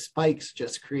also those spikes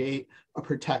just create a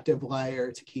protective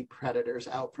layer to keep predators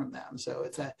out from them. So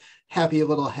it's a happy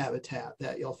little habitat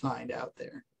that you'll find out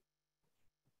there.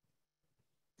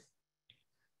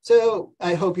 So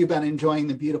I hope you've been enjoying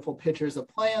the beautiful pictures of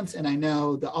plants. And I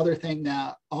know the other thing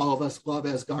that all of us love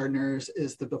as gardeners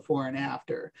is the before and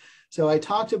after. So I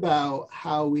talked about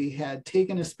how we had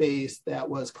taken a space that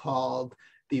was called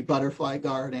the butterfly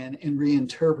garden and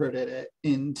reinterpreted it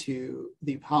into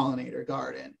the pollinator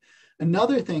garden.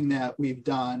 Another thing that we've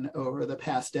done over the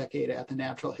past decade at the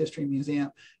Natural History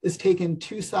Museum is taken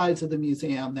 2 sides of the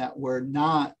museum that were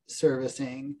not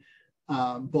servicing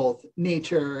both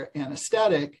nature and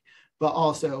aesthetic, but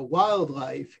also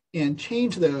wildlife, and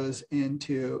change those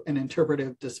into an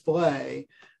interpretive display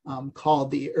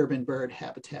called the urban bird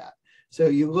habitat. So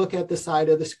you look at the side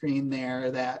of the screen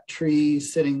there, that tree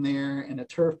sitting there in a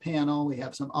turf panel. We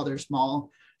have some other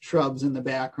small shrubs in the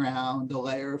background, a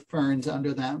layer of ferns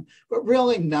under them, but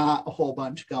really not a whole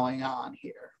bunch going on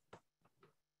here.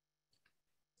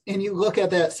 And you look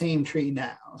at that same tree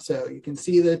now. So you can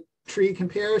see the tree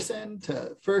comparison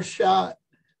to first shot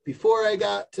before I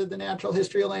got to the natural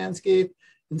history landscape,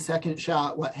 and second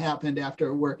shot what happened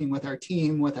after working with our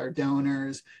team, with our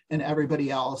donors and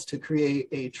everybody else to create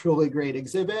a truly great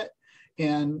exhibit.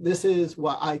 And this is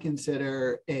what I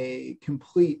consider a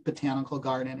complete botanical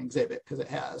garden exhibit because it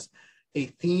has a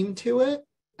theme to it.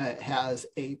 It has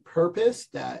a purpose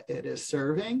that it is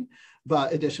serving,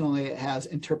 but additionally it has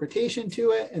interpretation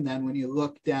to it. And then when you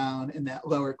look down in that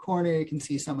lower corner, you can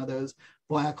see some of those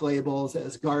black labels.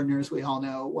 As gardeners, we all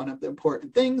know one of the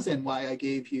important things, and why I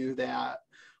gave you that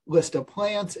list of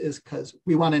plants is because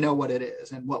we want to know what it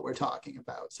is and what we're talking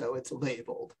about. So it's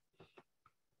labeled.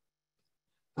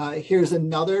 Here's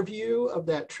another view of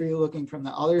that tree looking from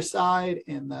the other side.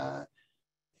 In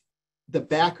the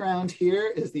background here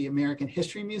is the American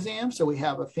History Museum. So we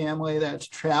have a family that's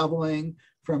traveling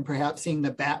from perhaps seeing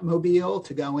the Batmobile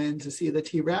to go in to see the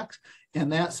T-Rex.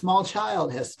 And that small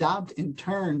child has stopped and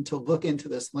turned to look into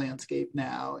this landscape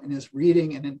now and is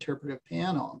reading an interpretive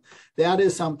panel. That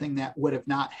is something that would have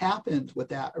not happened with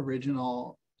that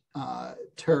original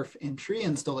turf and tree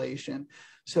installation.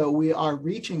 So we are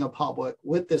reaching a public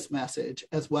with this message,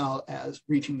 as well as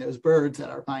reaching those birds that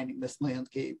are finding this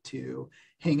landscape to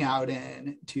hang out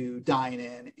in, to dine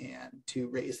in, and to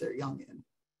raise their young in.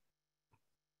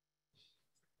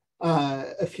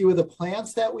 A few of the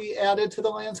plants that we added to the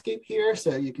landscape here.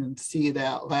 So you can see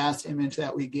that last image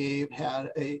that we gave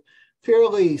had a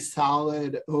fairly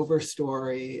solid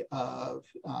overstory of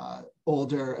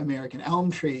older American elm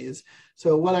trees.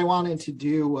 So what I wanted to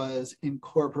do was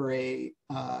incorporate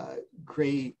a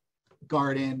great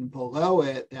garden below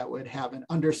it that would have an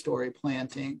understory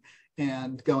planting.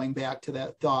 And going back to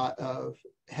that thought of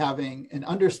having an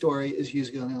understory is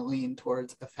usually going to lean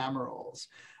towards ephemerals.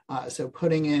 So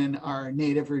putting in our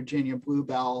native Virginia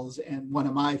bluebells and one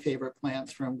of my favorite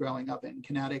plants from growing up in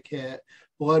Connecticut,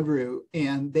 bloodroot,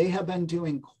 and they have been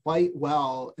doing quite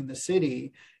well in the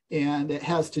city. And it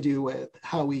has to do with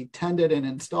how we tended and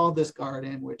installed this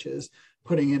garden, which is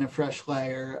putting in a fresh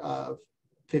layer of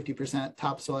 50%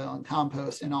 topsoil and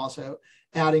compost, and also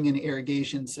adding an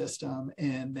irrigation system,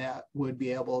 and that would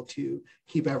be able to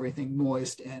keep everything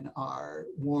moist in our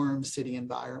warm city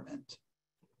environment.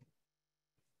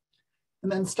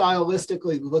 And then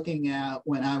stylistically looking at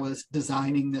when I was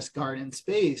designing this garden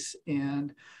space,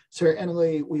 and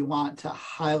certainly we want to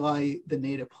highlight the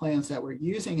native plants that we're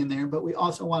using in there, but we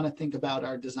also want to think about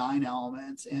our design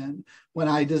elements. And when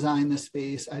I designed the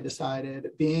space, I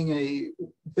decided, being a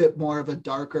bit more of a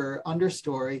darker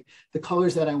understory, the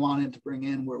colors that I wanted to bring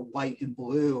in were white and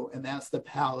blue, and that's the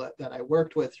palette that I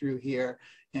worked with through here.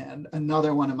 And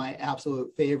another one of my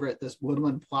absolute favorite, this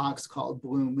woodland phlox called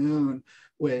Blue Moon,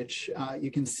 which you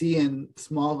can see in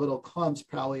small little clumps,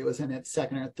 probably was in its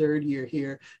second or third year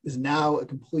here, is now a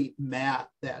complete mat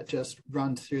that just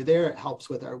runs through there. It helps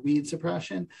with our weed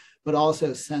suppression, but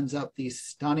also sends up these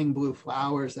stunning blue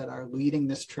flowers that are leading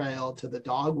this trail to the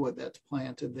dogwood that's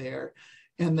planted there.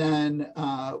 And then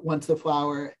once the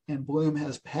flower and bloom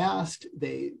has passed,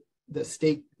 the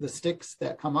sticks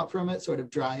that come up from it sort of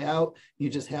dry out. You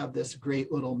just have this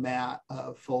great little mat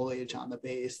of foliage on the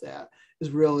base that is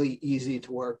really easy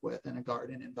to work with in a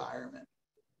garden environment.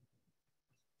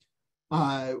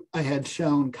 I had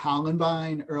shown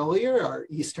columbine earlier, our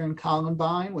eastern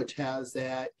columbine, which has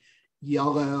that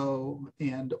yellow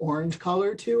and orange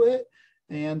color to it.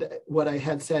 And what I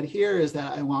had said here is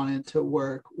that I wanted to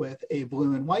work with a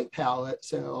blue and white palette.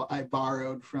 So I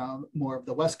borrowed from more of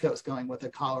the West Coast, going with a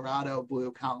Colorado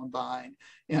blue columbine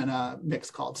and a mix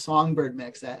called Songbird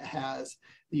Mix that has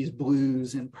these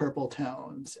blues and purple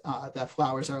tones. The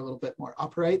flowers are a little bit more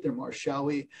upright, they're more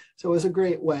showy. So it was a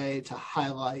great way to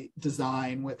highlight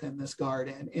design within this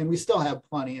garden. And we still have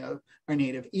plenty of our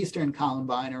native Eastern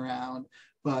columbine around,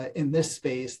 but in this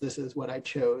space, this is what I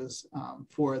chose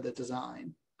for the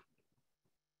design.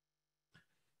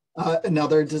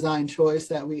 Another design choice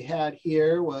that we had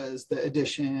here was the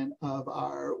addition of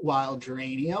our wild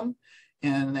geranium,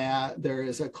 and that there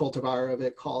is a cultivar of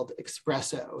it called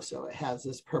Espresso. So it has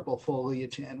this purple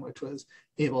foliage in, which was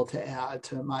able to add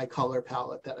to my color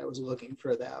palette that I was looking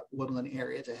for that woodland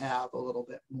area to have a little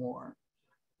bit more.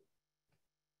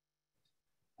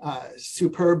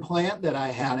 Superb plant that I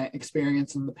hadn't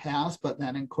experienced in the past, but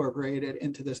then incorporated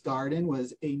into this garden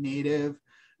was a native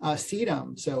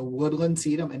sedum. So woodland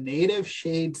sedum, a native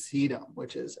shade sedum,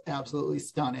 which is absolutely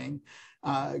stunning.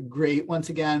 Great, once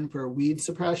again, for weed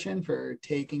suppression, for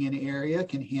taking an area,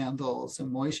 can handle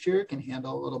some moisture, can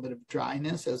handle a little bit of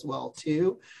dryness as well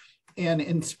too. And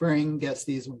in spring gets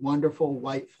these wonderful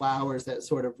white flowers that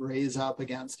sort of raise up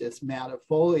against its mat of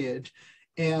foliage.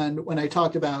 And when I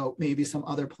talked about maybe some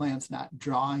other plants not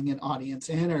drawing an audience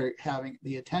in or having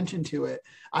the attention to it,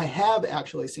 I have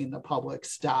actually seen the public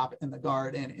stop in the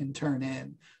garden and turn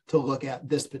in to look at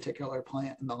this particular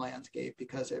plant in the landscape,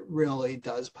 because it really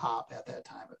does pop at that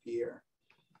time of year.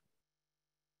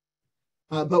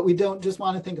 But we don't just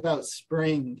want to think about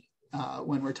spring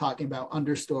when we're talking about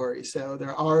understory. So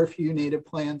there are a few native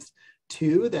plants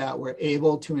too that we're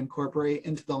able to incorporate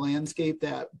into the landscape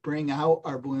that bring out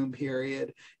our bloom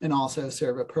period and also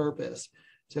serve a purpose.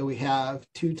 So we have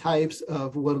two types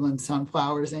of woodland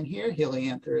sunflowers in here,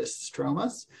 Helianthus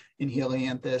stromus and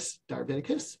Helianthus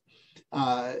darviticus.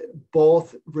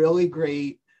 Both really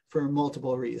great for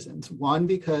multiple reasons. One,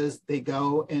 because they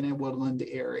go in a woodland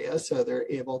area, so they're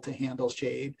able to handle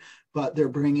shade, but they're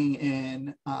bringing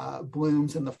in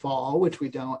blooms in the fall, which we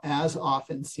don't as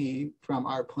often see from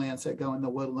our plants that go in the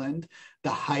woodland. The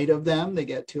height of them, they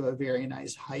get to a very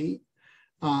nice height.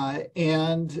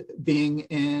 And being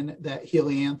in that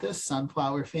helianthus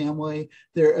sunflower family,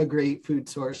 they're a great food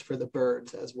source for the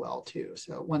birds as well too.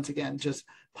 So once again, just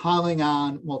piling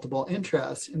on multiple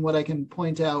interests. And what I can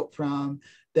point out from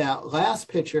that last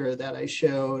picture that I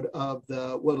showed of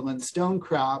the woodland stone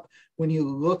crop, when you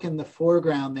look in the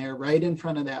foreground there, right in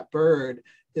front of that bird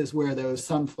is where those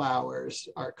sunflowers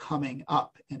are coming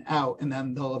up and out, and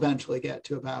then they'll eventually get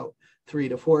to about 3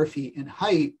 to 4 feet in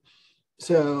height.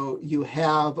 So you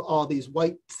have all these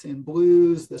whites and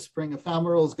blues, the spring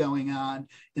ephemerals going on,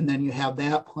 and then you have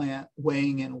that plant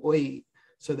weighing in weight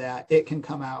so that it can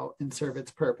come out and serve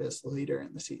its purpose later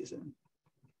in the season.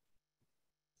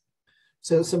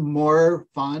 So some more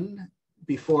fun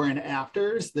before and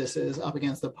afters. This is up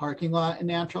against the parking lot in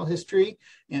natural history.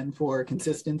 And for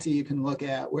consistency, you can look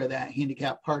at where that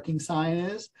handicap parking sign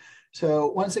is. So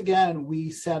once again, we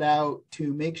set out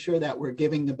to make sure that we're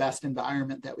giving the best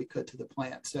environment that we could to the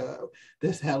plant. So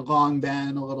this had long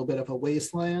been a little bit of a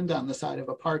wasteland on the side of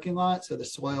a parking lot. So the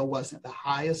soil wasn't the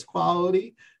highest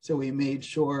quality. So we made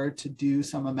sure to do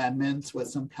some amendments with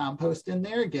some compost in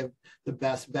there, give the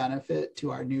best benefit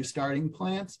to our new starting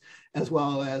plants, as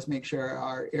well as make sure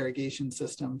our irrigation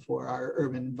system for our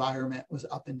urban environment was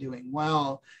up and doing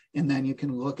well. And then you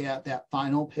can look at that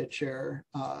final picture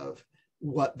of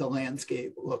what the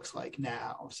landscape looks like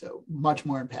now. So much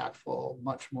more impactful,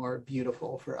 much more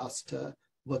beautiful for us to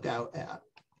look out at.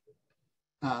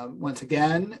 Once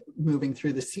again, moving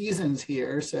through the seasons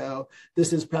here. So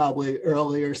this is probably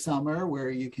earlier summer where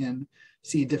you can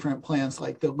see different plants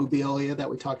like the lobelia that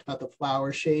we talked about, the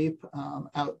flower shape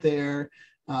out there.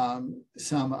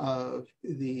 Some of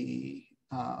the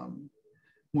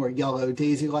more yellow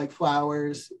daisy-like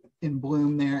flowers in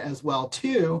bloom there as well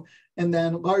too. And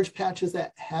then large patches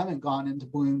that haven't gone into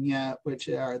bloom yet, which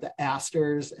are the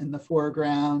asters in the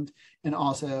foreground and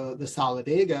also the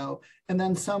solidago. And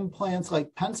then some plants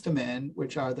like penstemon,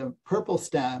 which are the purple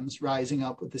stems rising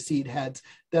up with the seed heads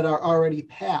that are already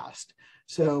past.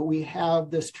 So we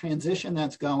have this transition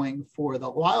that's going for the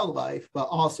wildlife, but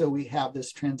also we have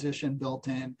this transition built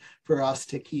in for us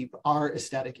to keep our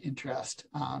aesthetic interest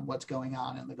on what's going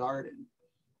on in the garden.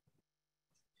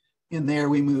 And there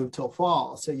we move till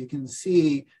fall. So you can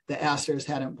see the asters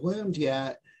hadn't bloomed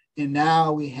yet. And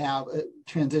now we have a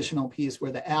transitional piece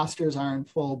where the asters are in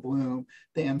full bloom.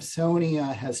 The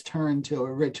Amsonia has turned to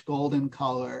a rich golden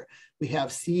color. We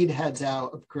have seed heads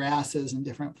out of grasses and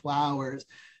different flowers.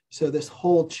 So this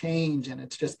whole change, and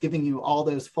it's just giving you all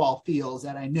those fall feels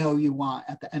that I know you want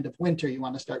at the end of winter. You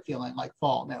want to start feeling like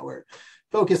fall. Now we're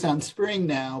focused on spring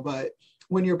now, but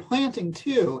when you're planting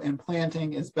too, and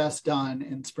planting is best done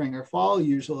in spring or fall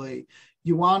usually,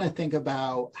 you want to think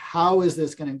about how is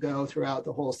this going to go throughout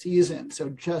the whole season. So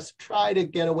just try to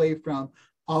get away from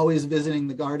always visiting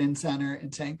the garden center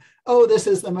and saying, oh, this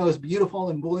is the most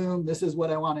beautiful in bloom. This is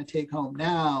what I want to take home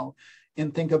now.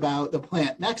 And think about the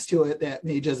plant next to it that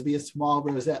may just be a small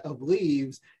rosette of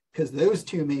leaves, because those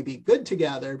two may be good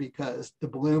together because the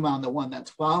bloom on the one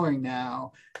that's flowering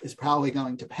now is probably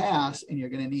going to pass and you're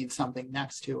going to need something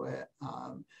next to it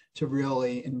to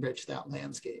really enrich that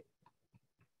landscape.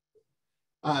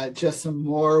 Just some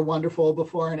more wonderful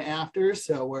before and after.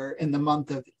 So we're in the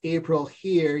month of April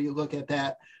here. You look at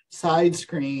that side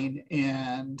screen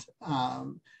and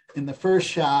in the first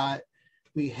shot,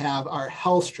 we have our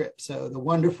health strip. So the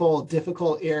wonderful,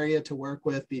 difficult area to work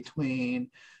with between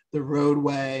the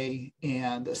roadway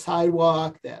and the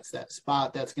sidewalk. That's that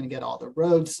spot that's going to get all the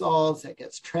road salts, that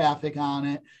gets traffic on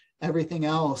it, everything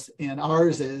else. And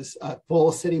ours is a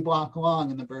full city block long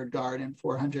in the bird garden,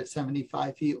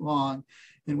 475 feet long.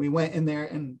 And we went in there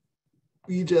and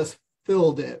we just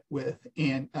filled it with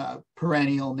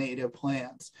perennial native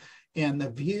plants. And the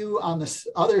view on the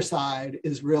other side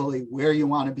is really where you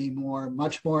want to be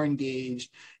much more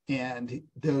engaged. And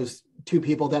those two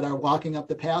people that are walking up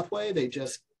the pathway, they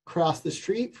just cross the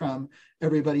street from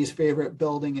everybody's favorite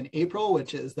building in April,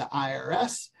 which is the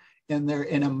IRS. And they're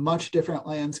in a much different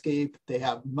landscape. They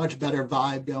have much better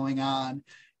vibe going on.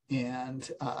 And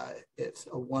it's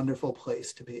a wonderful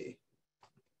place to be.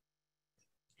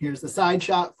 Here's the side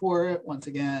shot for it. Once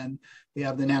again, we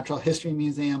have the Natural History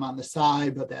Museum on the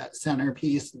side, but that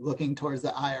centerpiece looking towards the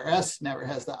IRS, never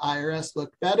has the IRS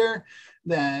looked better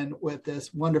than with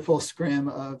this wonderful scrim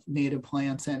of native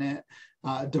plants in it,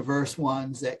 diverse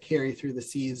ones that carry through the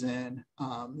season,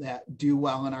 that do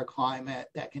well in our climate,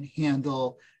 that can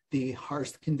handle the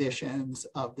harsh conditions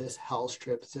of this hell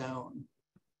strip zone.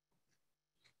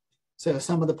 So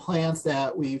some of the plants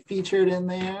that we featured in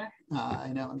there, I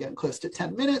know I'm getting close to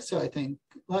 10 minutes, so I think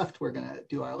left, we're gonna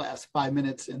do our last 5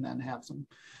 minutes and then have some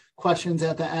questions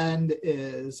at the end,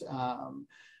 is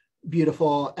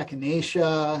beautiful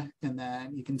echinacea, and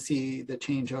then you can see the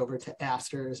changeover to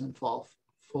asters and fall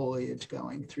foliage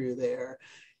going through there.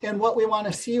 And what we want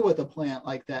to see with a plant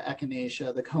like the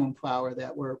echinacea, the coneflower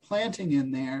that we're planting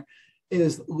in there,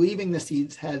 is leaving the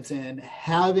seed heads in,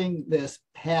 having this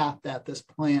path that this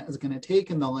plant is going to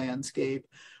take in the landscape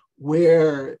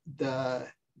where the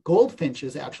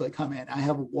goldfinches actually come in. I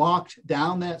have walked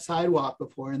down that sidewalk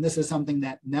before, and this is something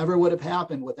that never would have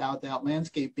happened without that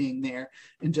landscape being there,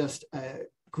 and just a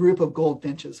group of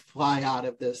goldfinches fly out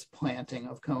of this planting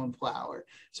of coneflower.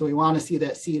 So we want to see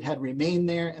that seed head remain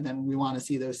there, and then we want to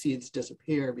see those seeds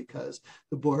disappear because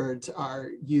the birds are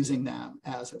using them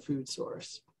as a food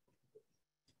source.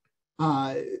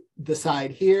 The side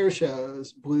here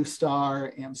shows blue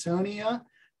star Amsonia,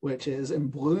 which is in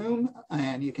bloom,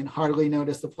 and you can hardly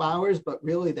notice the flowers, but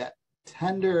really that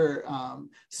tender,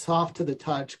 soft to the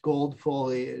touch gold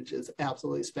foliage is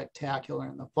absolutely spectacular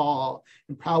in the fall,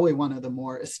 and probably one of the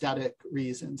more aesthetic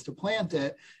reasons to plant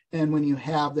it. And when you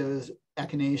have those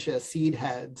echinacea seed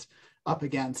heads up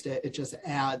against it, it just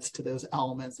adds to those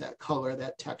elements, that color,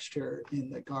 that texture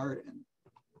in the garden.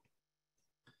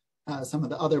 Some of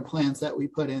the other plants that we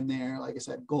put in there, like I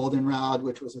said, goldenrod,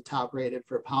 which was a top rated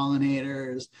for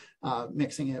pollinators,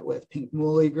 mixing it with pink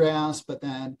muhly grass. But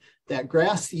then that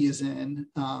grass season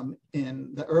in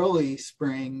the early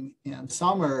spring and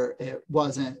summer, it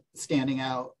wasn't standing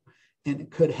out and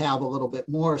it could have a little bit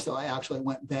more. So I actually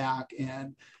went back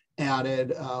and added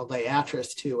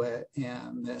Laatris to it.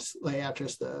 And this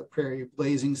Laatris, the prairie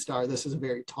blazing star, this is a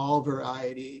very tall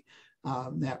variety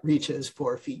that reaches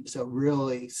 4 feet. So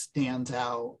really stands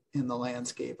out in the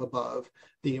landscape above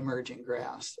the emerging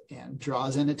grass and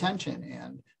draws in attention,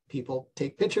 and people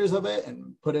take pictures of it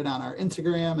and put it on our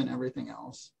Instagram and everything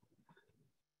else.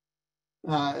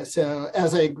 So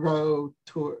as I go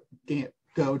towards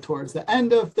the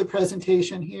end of the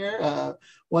presentation here,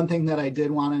 one thing that I did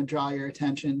want to draw your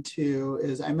attention to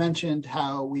is I mentioned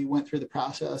how we went through the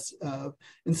process of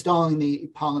installing the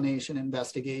pollination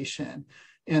investigation.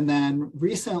 And then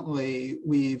recently,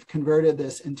 we've converted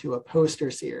this into a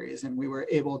poster series, and we were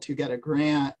able to get a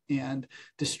grant and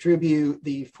distribute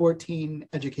the 14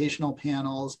 educational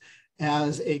panels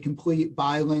as a complete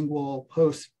bilingual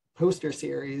poster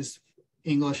series,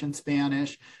 English and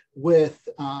Spanish, with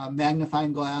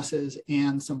magnifying glasses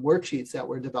and some worksheets that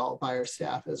were developed by our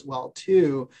staff as well,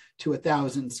 too, to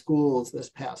 1,000 schools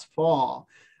this past fall.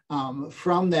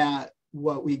 From that,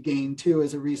 what we gain too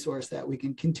is a resource that we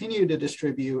can continue to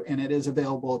distribute, and it is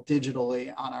available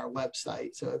digitally on our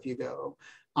website. So if you go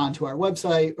onto our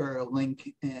website or a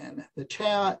link in the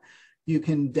chat, you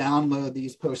can download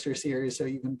these poster series so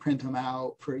you can print them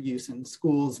out for use in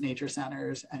schools, nature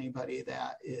centers, anybody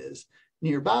that is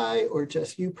nearby, or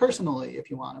just you personally, if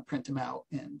you want to print them out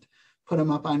and put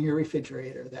them up on your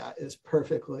refrigerator, that is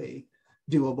perfectly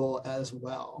doable as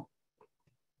well.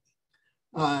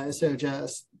 So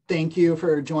just thank you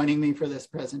for joining me for this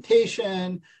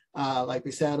presentation. Like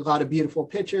we said, a lot of beautiful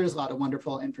pictures, a lot of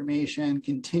wonderful information.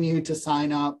 Continue to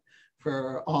sign up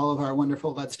for all of our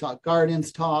wonderful Let's Talk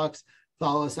Gardens talks.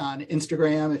 Follow us on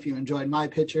Instagram if you enjoyed my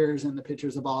pictures and the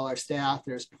pictures of all our staff.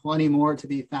 There's plenty more to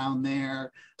be found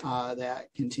there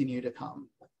that continue to come.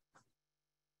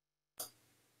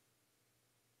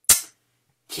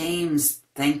 James,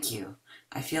 thank you.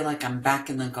 I feel like I'm back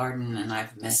in the garden and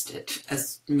I've missed it.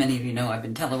 As many of you know, I've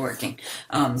been teleworking.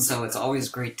 So it's always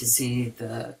great to see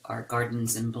our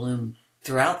gardens in bloom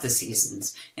throughout the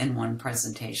seasons in one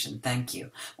presentation. Thank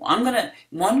you. Well,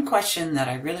 one question that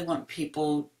I really want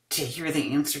people to hear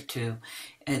the answer to.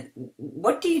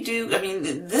 What do you do? I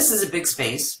mean, this is a big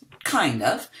space, kind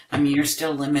of. I mean, you're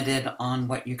still limited on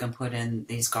what you can put in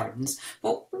these gardens.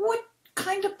 But what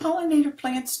kind of pollinator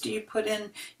plants do you put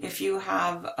in if you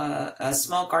have a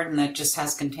small garden that just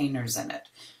has containers in it?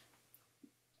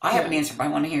 I have an answer, but I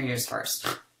want to hear yours first.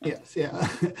 Yes, yeah.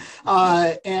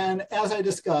 And as I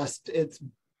discussed, it's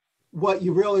what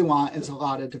you really want is a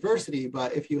lot of diversity,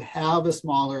 but if you have a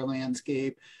smaller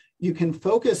landscape, you can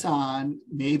focus on,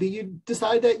 maybe you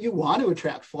decide that you want to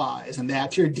attract flies and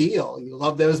that's your deal. You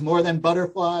love those more than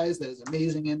butterflies, those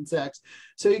amazing insects.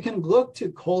 So you can look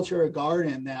to culture a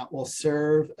garden that will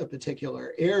serve a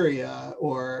particular area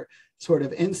or sort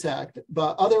of insect.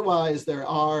 But otherwise, there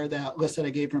are that list that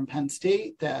I gave from Penn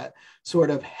State that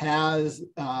sort of has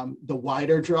the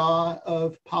wider draw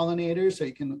of pollinators. So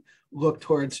you can look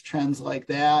towards trends like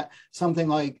that. Something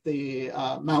like the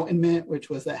mountain mint, which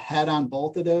was the head on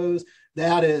both of those,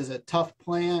 that is a tough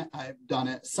plant. I've done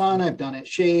it sun, I've done it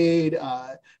shade.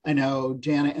 I know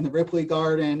Janet in the Ripley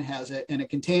garden has it in a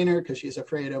container because she's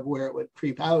afraid of where it would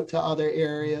creep out to other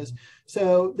areas.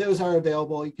 So those are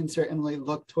available. You can certainly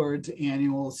look towards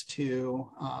annuals too,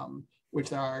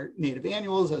 which are native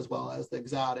annuals as well as the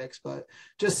exotics, but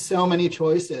just so many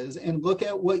choices. And look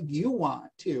at what you want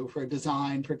too for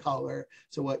design, for color,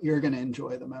 so what you're going to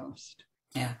enjoy the most.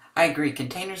 Yeah, I agree.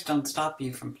 Containers don't stop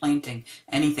you from planting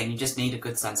anything. You just need a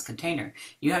good sized container.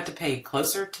 You have to pay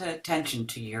closer attention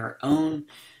to your own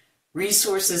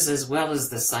resources as well as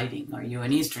the siting. Are you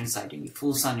an eastern site? Are you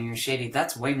full sun or you're shady?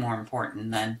 That's way more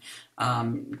important than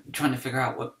trying to figure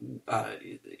out what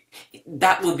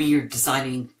that will be your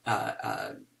deciding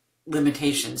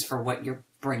limitations for what you're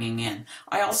bringing in.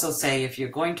 I also say if you're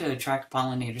going to attract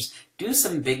pollinators, do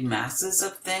some big masses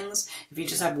of things. If you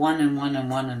just have one and one and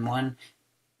one and one,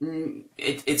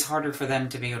 it's harder for them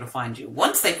to be able to find you.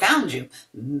 Once they found you,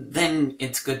 then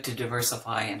it's good to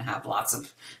diversify and have lots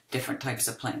of different types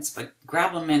of plants. But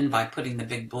grab them in by putting the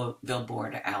big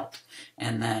billboard out,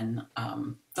 and then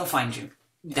they'll find you.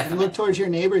 Definitely. And look towards your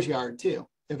neighbor's yard too.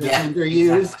 If it's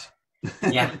underused.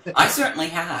 Exactly. Yeah, I certainly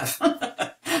have.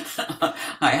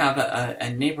 I have a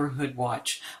neighborhood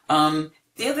watch. The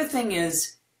other thing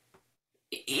is,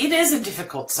 it is a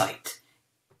difficult site.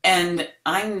 And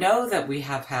I know that we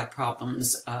have had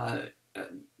problems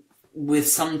with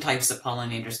some types of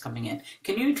pollinators coming in.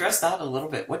 Can you address that a little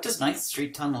bit? What does 9th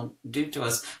Street Tunnel do to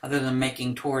us other than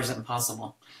making tours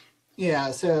impossible?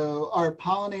 Yeah, so our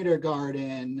pollinator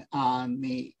garden on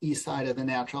the east side of the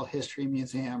Natural History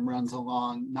Museum runs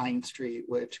along 9th Street,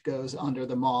 which goes under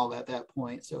the mall at that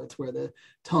point. So it's where the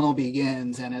tunnel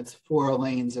begins, and it's 4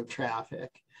 lanes of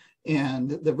traffic. And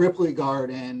the Ripley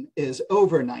Garden is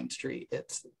over 9th Street.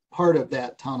 It's part of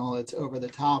that tunnel. It's over the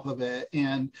top of it.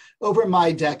 And over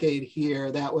my decade here,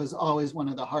 that was always one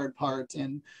of the hard parts,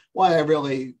 and why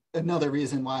another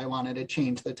reason why I wanted to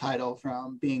change the title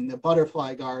from being the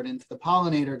butterfly garden to the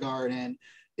pollinator garden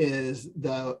is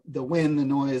the wind, the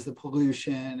noise, the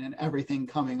pollution, and everything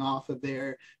coming off of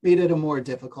there made it a more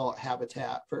difficult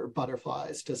habitat for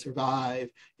butterflies to survive.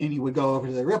 And you would go over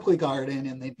to the Ripley Garden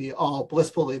and they'd be all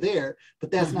blissfully there,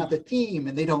 but that's not the theme,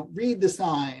 and they don't read the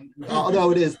sign,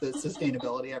 although it is the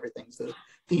sustainability, everything's the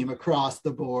theme across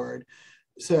the board.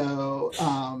 So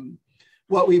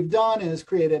what we've done is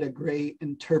created a great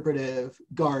interpretive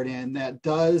garden that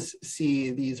does see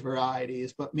these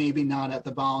varieties, but maybe not at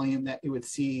the volume that you would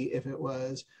see if it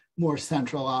was more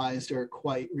centralized or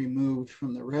quite removed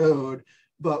from the road.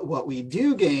 But what we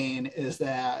do gain is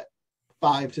that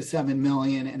 5 to 7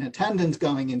 million in attendance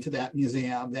going into that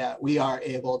museum, that we are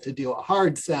able to do a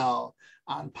hard sell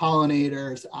on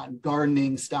pollinators, on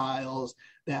gardening styles,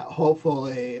 that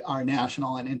hopefully our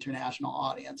national and international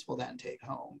audience will then take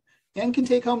home. And can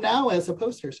take home now as a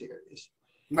poster series.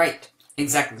 Right,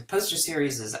 exactly. The poster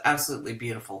series is absolutely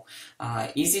beautiful.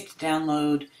 Easy to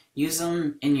download, use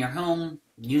them in your home,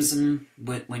 use them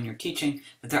when you're teaching,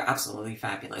 but they're absolutely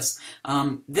fabulous.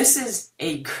 This is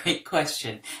a great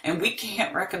question, and we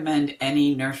can't recommend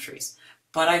any nurseries,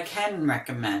 but I can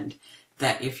recommend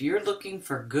that if you're looking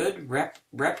for good,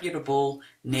 reputable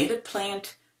native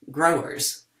plant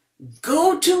growers,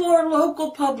 go to our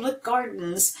local public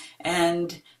gardens,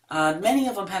 and many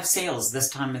of them have sales this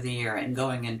time of the year and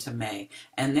going into May,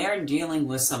 and they're dealing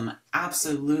with some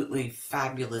absolutely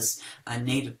fabulous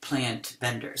native plant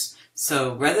vendors.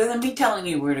 So rather than me telling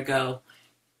you where to go,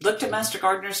 look to Master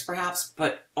Gardeners perhaps,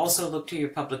 but also look to your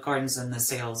public gardens and the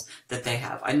sales that they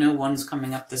have. I know one's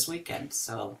coming up this weekend,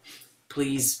 so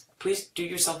please do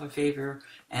yourself a favor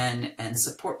and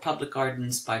support public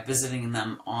gardens by visiting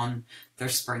them on their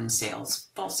spring sales,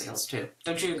 fall sales too.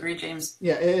 Don't you agree, James?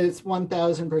 Yeah, it's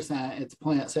 1000%. It's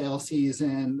plant sale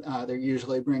season. They're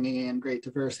usually bringing in great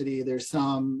diversity. There's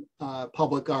some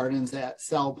public gardens that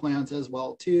sell plants as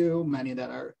well too, many that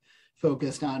are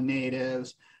focused on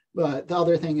natives. But the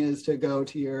other thing is to go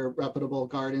to your reputable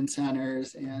garden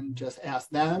centers and just ask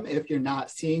them. If you're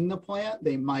not seeing the plant,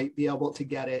 they might be able to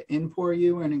get it in for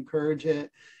you and encourage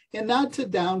it. And not to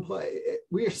downplay,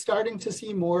 we are starting to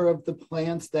see more of the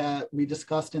plants that we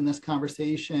discussed in this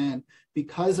conversation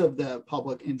because of the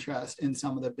public interest in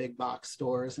some of the big box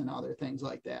stores and other things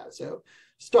like that. So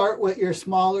start with your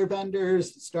smaller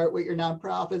vendors, start with your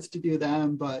nonprofits to do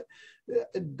them, but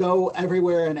go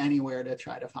everywhere and anywhere to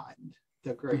try to find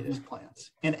the greatest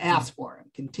plants and ask for them.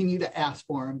 Continue to ask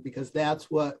for them, because that's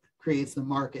what creates the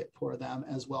market for them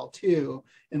as well too,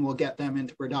 and will get them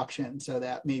into production so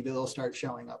that maybe they'll start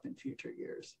showing up in future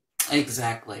years.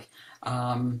 Exactly.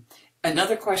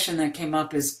 Another question that came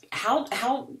up is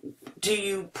how do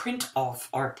you print off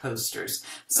our posters?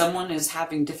 Someone is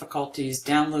having difficulties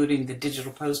downloading the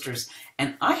digital posters,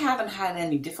 and I haven't had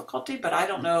any difficulty, but I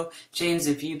don't know, James,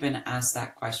 if you've been asked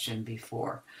that question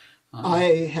before.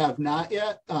 I have not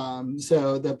yet.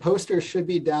 So the posters should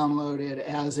be downloaded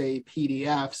as a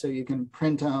PDF, so you can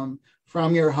print them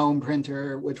from your home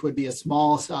printer, which would be a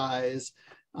small size,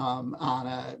 on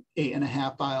a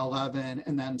 8.5 by 11,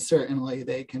 and then certainly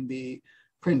they can be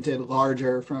printed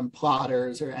larger from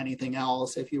plotters or anything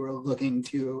else. If you were looking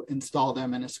to install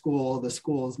them in a school, the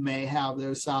schools may have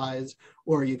those size,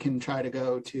 or you can try to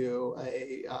go to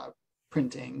a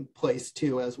printing place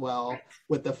too as well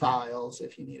with the files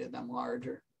if you needed them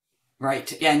larger.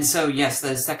 Right. Yeah, and so yes,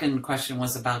 the second question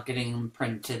was about getting them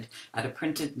printed at a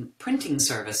printing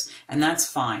service, and that's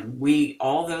fine.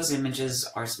 All those images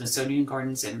are Smithsonian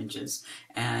Gardens images,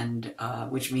 and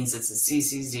which means it's a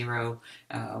CC0.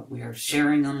 We are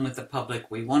sharing them with the public.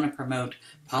 We want to promote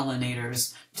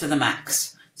pollinators to the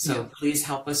max. So please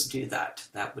help us do that.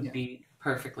 That would be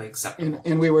perfectly acceptable.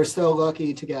 And we were so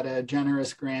lucky to get a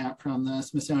generous grant from the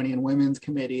Smithsonian Women's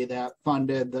Committee that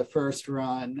funded the first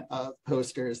run of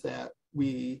posters that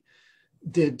we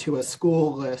did to a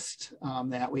school list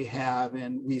that we have,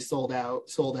 and we sold out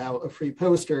of free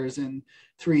posters in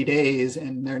 3 days,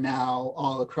 and they're now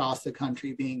all across the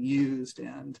country being used,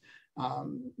 and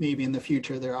maybe in the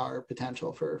future there are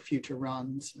potential for future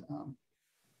runs.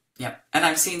 Yep, and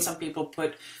I've seen some people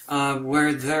put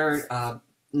where their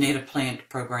native plant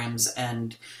programs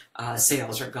and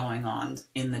sales are going on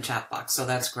in the chat box. So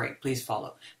that's great. Please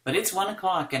follow. But it's 1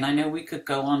 o'clock, and I know we could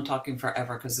go on talking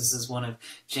forever because this is one of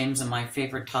James and my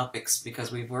favorite topics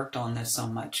because we've worked on this so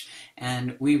much.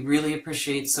 And we really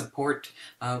appreciate support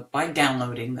by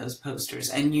downloading those posters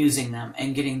and using them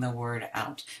and getting the word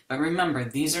out. But remember,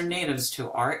 these are natives to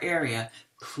our area.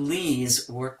 Please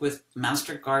work with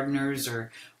master gardeners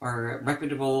or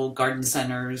reputable garden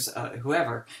centers,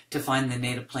 whoever, to find the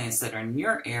native plants that are in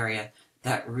your area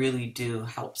that really do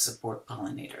help support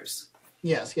pollinators.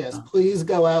 Yes. Please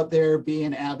go out there, be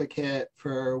an advocate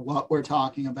for what we're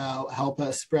talking about, help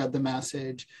us spread the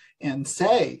message, and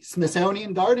say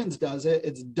Smithsonian Gardens does it.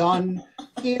 It's done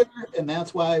here, and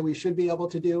that's why we should be able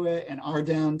to do it in our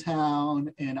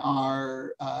downtown, in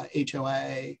our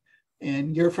HOA,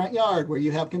 in your front yard where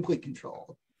you have complete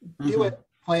control. Do it,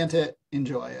 plant it,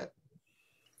 enjoy it.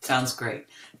 Sounds great.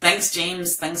 Thanks,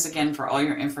 James. Thanks again for all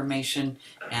your information,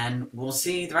 and we'll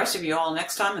see the rest of you all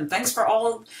next time. And thanks for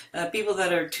all people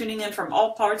that are tuning in from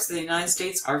all parts of the United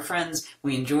States, our friends.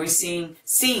 We enjoy seeing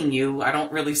you. I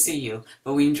don't really see you,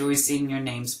 but we enjoy seeing your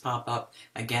names pop up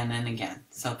again and again.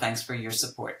 So thanks for your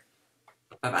support.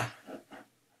 Bye-bye.